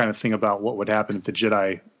to kind of think about what would happen if the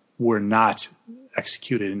Jedi were not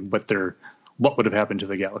executed and what would have happened to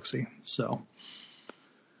the galaxy. So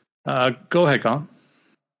go ahead, Colin.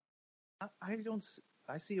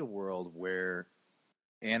 I see a world where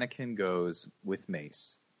Anakin goes with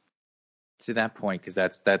Mace to that point, because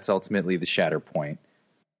that's ultimately the shatter point.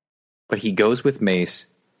 But he goes with Mace,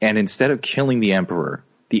 and instead of killing the Emperor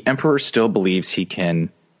still believes he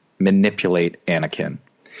can manipulate Anakin.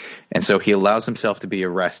 And so he allows himself to be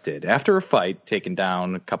arrested after a fight, taking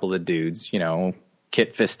down a couple of dudes,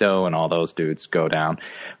 Kit Fisto and all those dudes go down.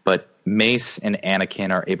 But Mace and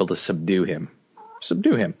Anakin are able to subdue him.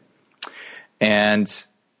 And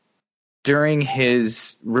during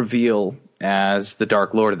his reveal as the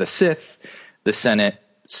Dark Lord of the Sith, the Senate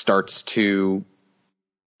starts to,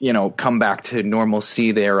 come back to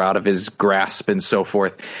normalcy. They're out of his grasp and so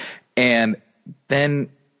forth. And then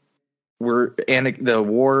the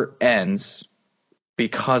war ends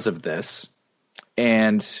because of this.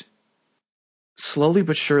 And slowly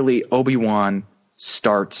but surely, Obi-Wan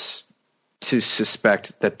starts to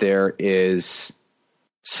suspect that there is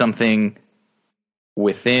something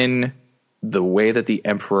within the way that the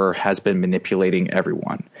Emperor has been manipulating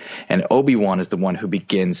everyone. And Obi-Wan is the one who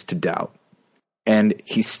begins to doubt. And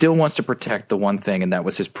he still wants to protect the one thing, and that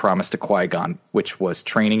was his promise to Qui-Gon, which was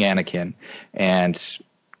training Anakin and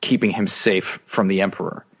keeping him safe from the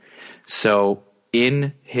Emperor. So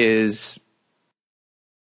in his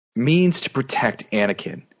means to protect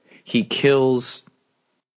Anakin, he kills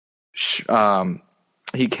the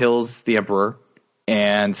Emperor,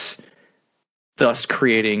 and thus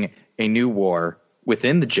creating a new war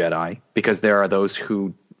within the Jedi, because there are those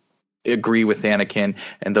who agree with Anakin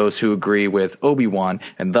and those who agree with Obi-Wan,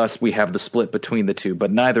 and thus we have the split between the two, but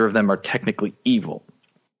neither of them are technically evil.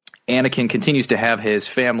 Anakin continues to have his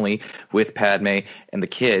family with Padme and the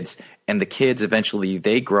kids eventually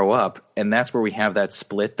they grow up, and that's where we have that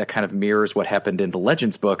split that kind of mirrors what happened in the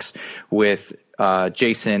Legends books with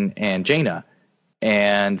Jason and Jaina.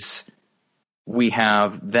 And we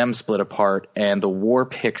have them split apart, and the war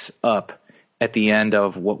picks up at the end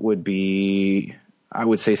of what would be, I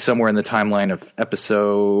would say, somewhere in the timeline of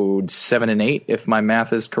episode 7 and 8, if my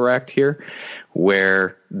math is correct here,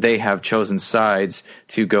 where they have chosen sides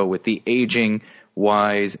to go with the aging,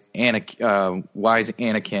 wise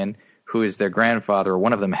Anakin, who is their grandfather, or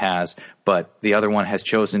one of them has, but the other one has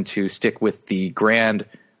chosen to stick with the grand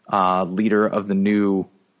leader of the new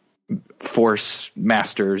Force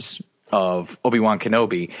Masters of Obi-Wan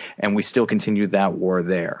Kenobi, and we still continue that war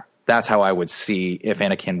there. That's how I would see if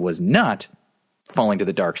Anakin was not falling to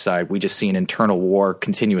the dark side. We just see an internal war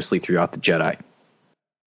continuously throughout the Jedi.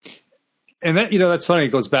 And that, that's funny. It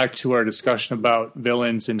goes back to our discussion about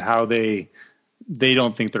villains and how they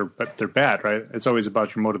don't think they're bad, right? It's always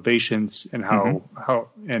about your motivations and how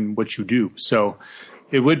and what you do. So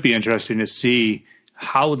it would be interesting to see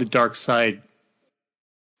how the dark side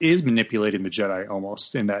is manipulating the Jedi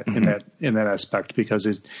almost in that aspect,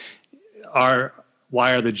 because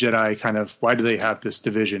why are the Jedi why do they have this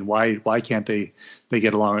division? Why can't they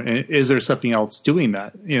get along? And is there something else doing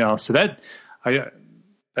that? So that's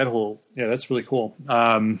really cool.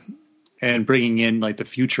 And bringing in like the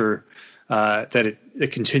future, that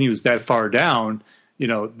it continues that far down,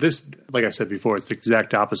 this, like I said before, it's the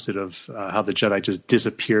exact opposite of how the Jedi just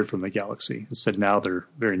disappeared from the galaxy. Instead, now they're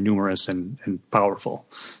very numerous and powerful.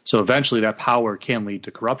 So eventually that power can lead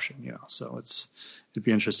to corruption, So it'd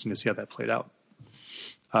be interesting to see how that played out.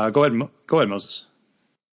 Go ahead, Moses.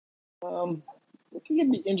 I think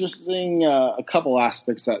it'd be interesting, a couple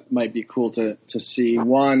aspects that might be cool to see.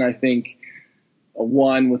 One, I think,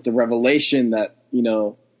 with the revelation that,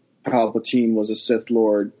 Palpatine was a Sith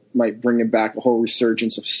Lord, might bring back a whole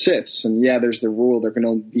resurgence of Siths. And yeah, there's the rule there can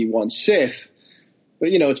only be one Sith. But,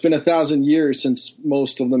 it's been 1,000 years since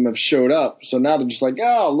most of them have showed up. So now they're just like,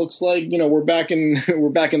 looks like, we're back in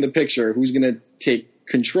the picture. Who's going to take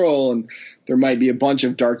control? And there might be a bunch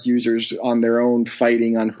of dark users on their own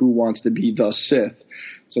fighting on who wants to be the Sith.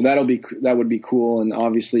 So that would be cool. And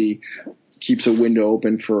obviously keeps a window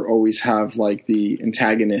open for always have like the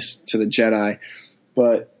antagonist to the Jedi.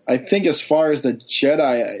 But I think as far as the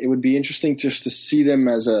Jedi, it would be interesting just to see them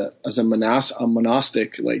as a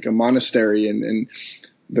monastic, like a monastery, and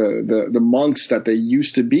the monks that they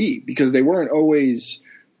used to be, because they weren't always,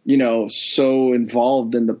 so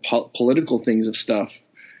involved in the political things of stuff.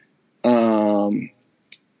 And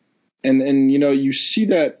you see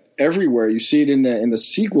that everywhere. You see it in the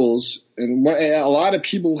sequels, and a lot of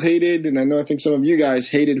people hated, and I think some of you guys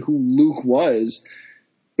hated who Luke was.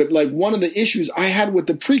 But like one of the issues I had with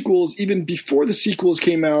the prequels, even before the sequels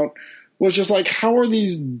came out, was just like, how are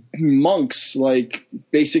these monks like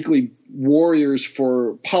basically warriors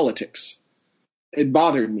for politics? It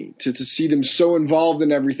bothered me to see them so involved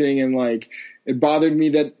in everything. And like, it bothered me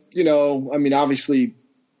that, obviously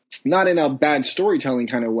not in a bad storytelling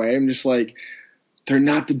kind of way. I'm just like, they're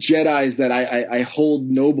not the Jedis that I hold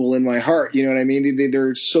noble in my heart. You know what I mean?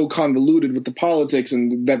 They're so convoluted with the politics,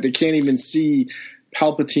 and that they can't even see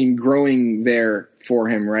Palpatine growing there for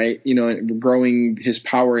him, right? Growing his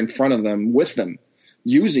power in front of them, with them,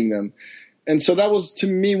 using them. And so that was, to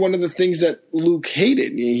me, one of the things that Luke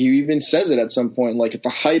hated. He even says it at some point, like at the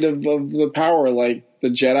height of the power, like the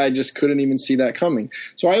Jedi just couldn't even see that coming.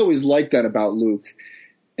 So I always liked that about Luke.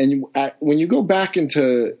 And when you go back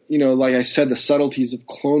into, like I said, the subtleties of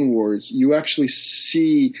Clone Wars, you actually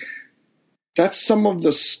see that's some of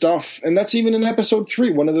the stuff, and that's even in Episode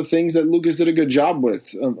 3, one of the things that Lucas did a good job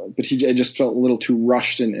with, but he just felt a little too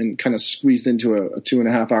rushed and kind of squeezed into a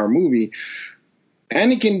 2.5-hour movie.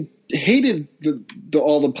 Anakin hated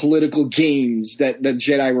all the political games that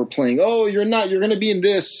Jedi were playing. Oh, you're going to be in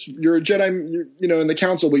this. You're a Jedi, in the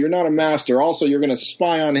council, but you're not a master. Also, you're going to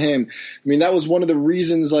spy on him. That was one of the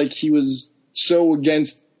reasons, like, he was so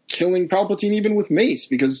against killing Palpatine, even with Mace,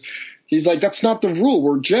 because he's like, that's not the rule.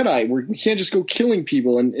 We're Jedi. We can't just go killing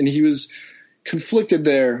people. And he was conflicted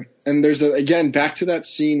there. And there's again, back to that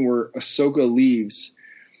scene where Ahsoka leaves.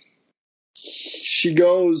 She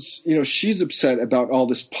goes, she's upset about all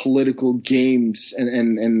this political games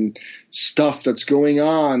and stuff that's going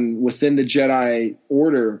on within the Jedi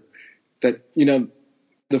Order. That,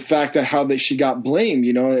 the fact that she got blamed,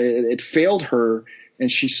 it failed her.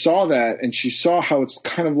 And she saw that, and she saw how it's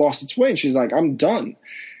kind of lost its way. And she's like, I'm done.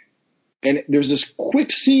 And there's this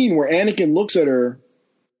quick scene where Anakin looks at her,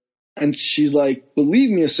 and she's like, believe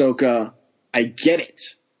me, Ahsoka, I get it.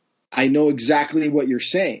 I know exactly what you're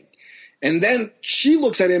saying. And then she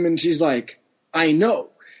looks at him, and she's like, I know.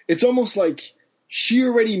 It's almost like she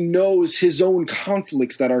already knows his own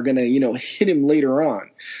conflicts that are going to, hit him later on.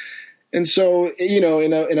 And so,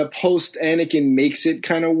 in a post-Anakin makes it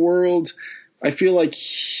kind of world, I feel like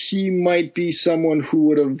he might be someone who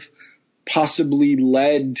would have possibly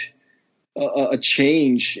led a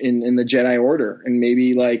change in the Jedi Order, and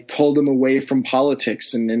maybe like pulled them away from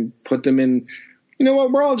politics and put them in,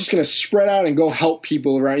 we're all just going to spread out and go help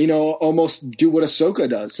people around, almost do what Ahsoka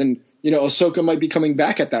does. And, Ahsoka might be coming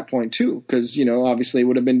back at that point too, because, obviously it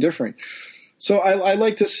would have been different. So I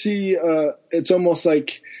like to see, it's almost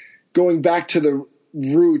like going back to the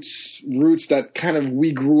roots that kind of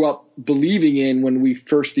we grew up believing in when we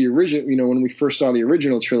first saw the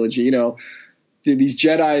original trilogy. These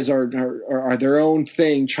Jedis are their own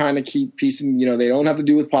thing, trying to keep peace, and they don't have to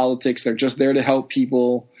do with politics. They're just there to help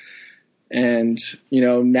people. And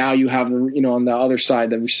now you have on the other side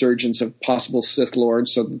the resurgence of possible Sith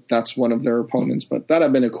Lords. So that's one of their opponents. But that'd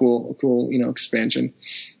have been a cool expansion.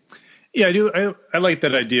 Yeah, I do. I like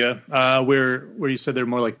that idea where you said they're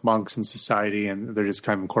more like monks in society, and they're just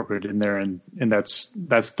kind of incorporated in there, and that's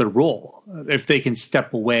their role. If they can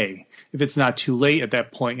step away, if it's not too late at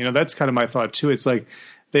that point, that's kind of my thought too. It's like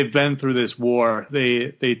they've been through this war.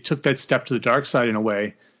 They took that step to the dark side in a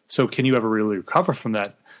way. So can you ever really recover from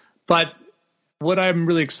that? But what I'm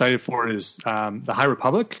really excited for is the High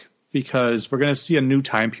Republic, because we're going to see a new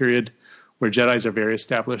time period where Jedis are very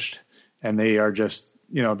established, and they are just,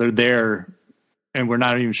 they're there, and we're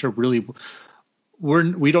not even sure really.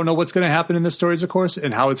 We don't know what's going to happen in the stories, of course,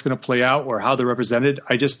 and how it's going to play out or how they're represented.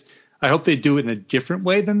 I hope they do it in a different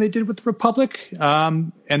way than they did with the Republic,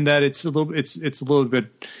 and that it's a little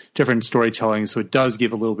bit different storytelling. So it does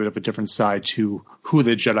give a little bit of a different side to who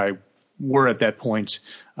the Jedi were at that point,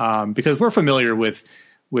 because we're familiar with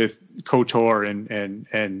KOTOR and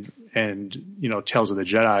Tales of the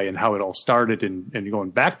Jedi and how it all started and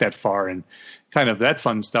going back that far and kind of that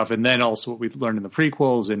fun stuff. And then also what we learned in the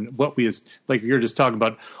prequels and what like you're just talking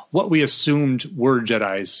about, what we assumed were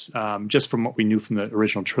Jedis, just from what we knew from the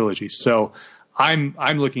original trilogy. So I'm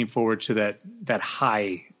looking forward to that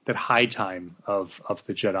high time of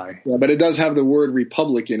the Jedi. Yeah, but it does have the word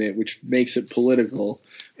Republic in it, which makes it political.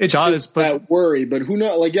 It does, but that worry. But who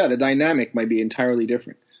knows? Like, yeah, the dynamic might be entirely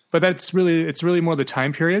different. But it's really more the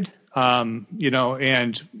time period, and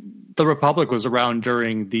the Republic was around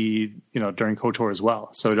during during KOTOR as well.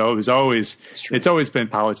 So it's always been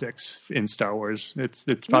politics in Star Wars. It's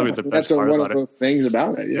probably the best part about it. That's one of the things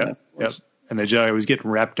about it. Yeah. Yep. And the Jedi was getting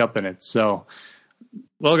wrapped up in it. So,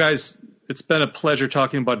 well, guys, it's been a pleasure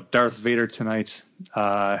talking about Darth Vader tonight.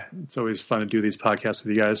 It's always fun to do these podcasts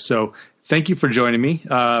with you guys. So thank you for joining me.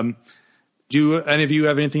 Do any of you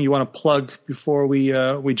have anything you want to plug before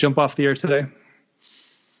we jump off the air today?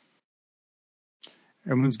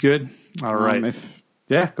 Everyone's good? All right.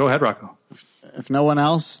 Go ahead, Rocco. If no one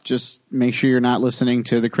else, just make sure you're not listening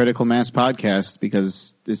to the Critical Mass podcast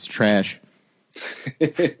because it's trash.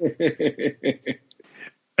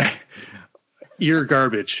 Ear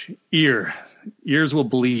garbage. Ears will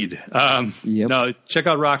bleed. Yep. No, check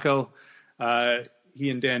out Rocco. He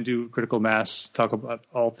and Dan do Critical Mass, talk about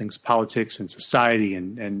all things politics and society,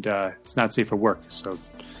 and it's not safe for work. So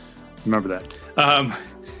remember that.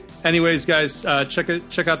 Anyways, guys,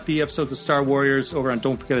 check out the episodes of Star Warriors over on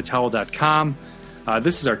don'tforgetatowel.com.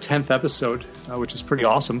 This is our 10th episode, which is pretty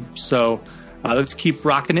awesome. So let's keep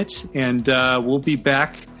rocking it, and we'll be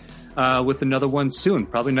back with another one soon,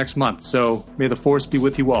 probably next month. So may the Force be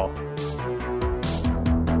with you all.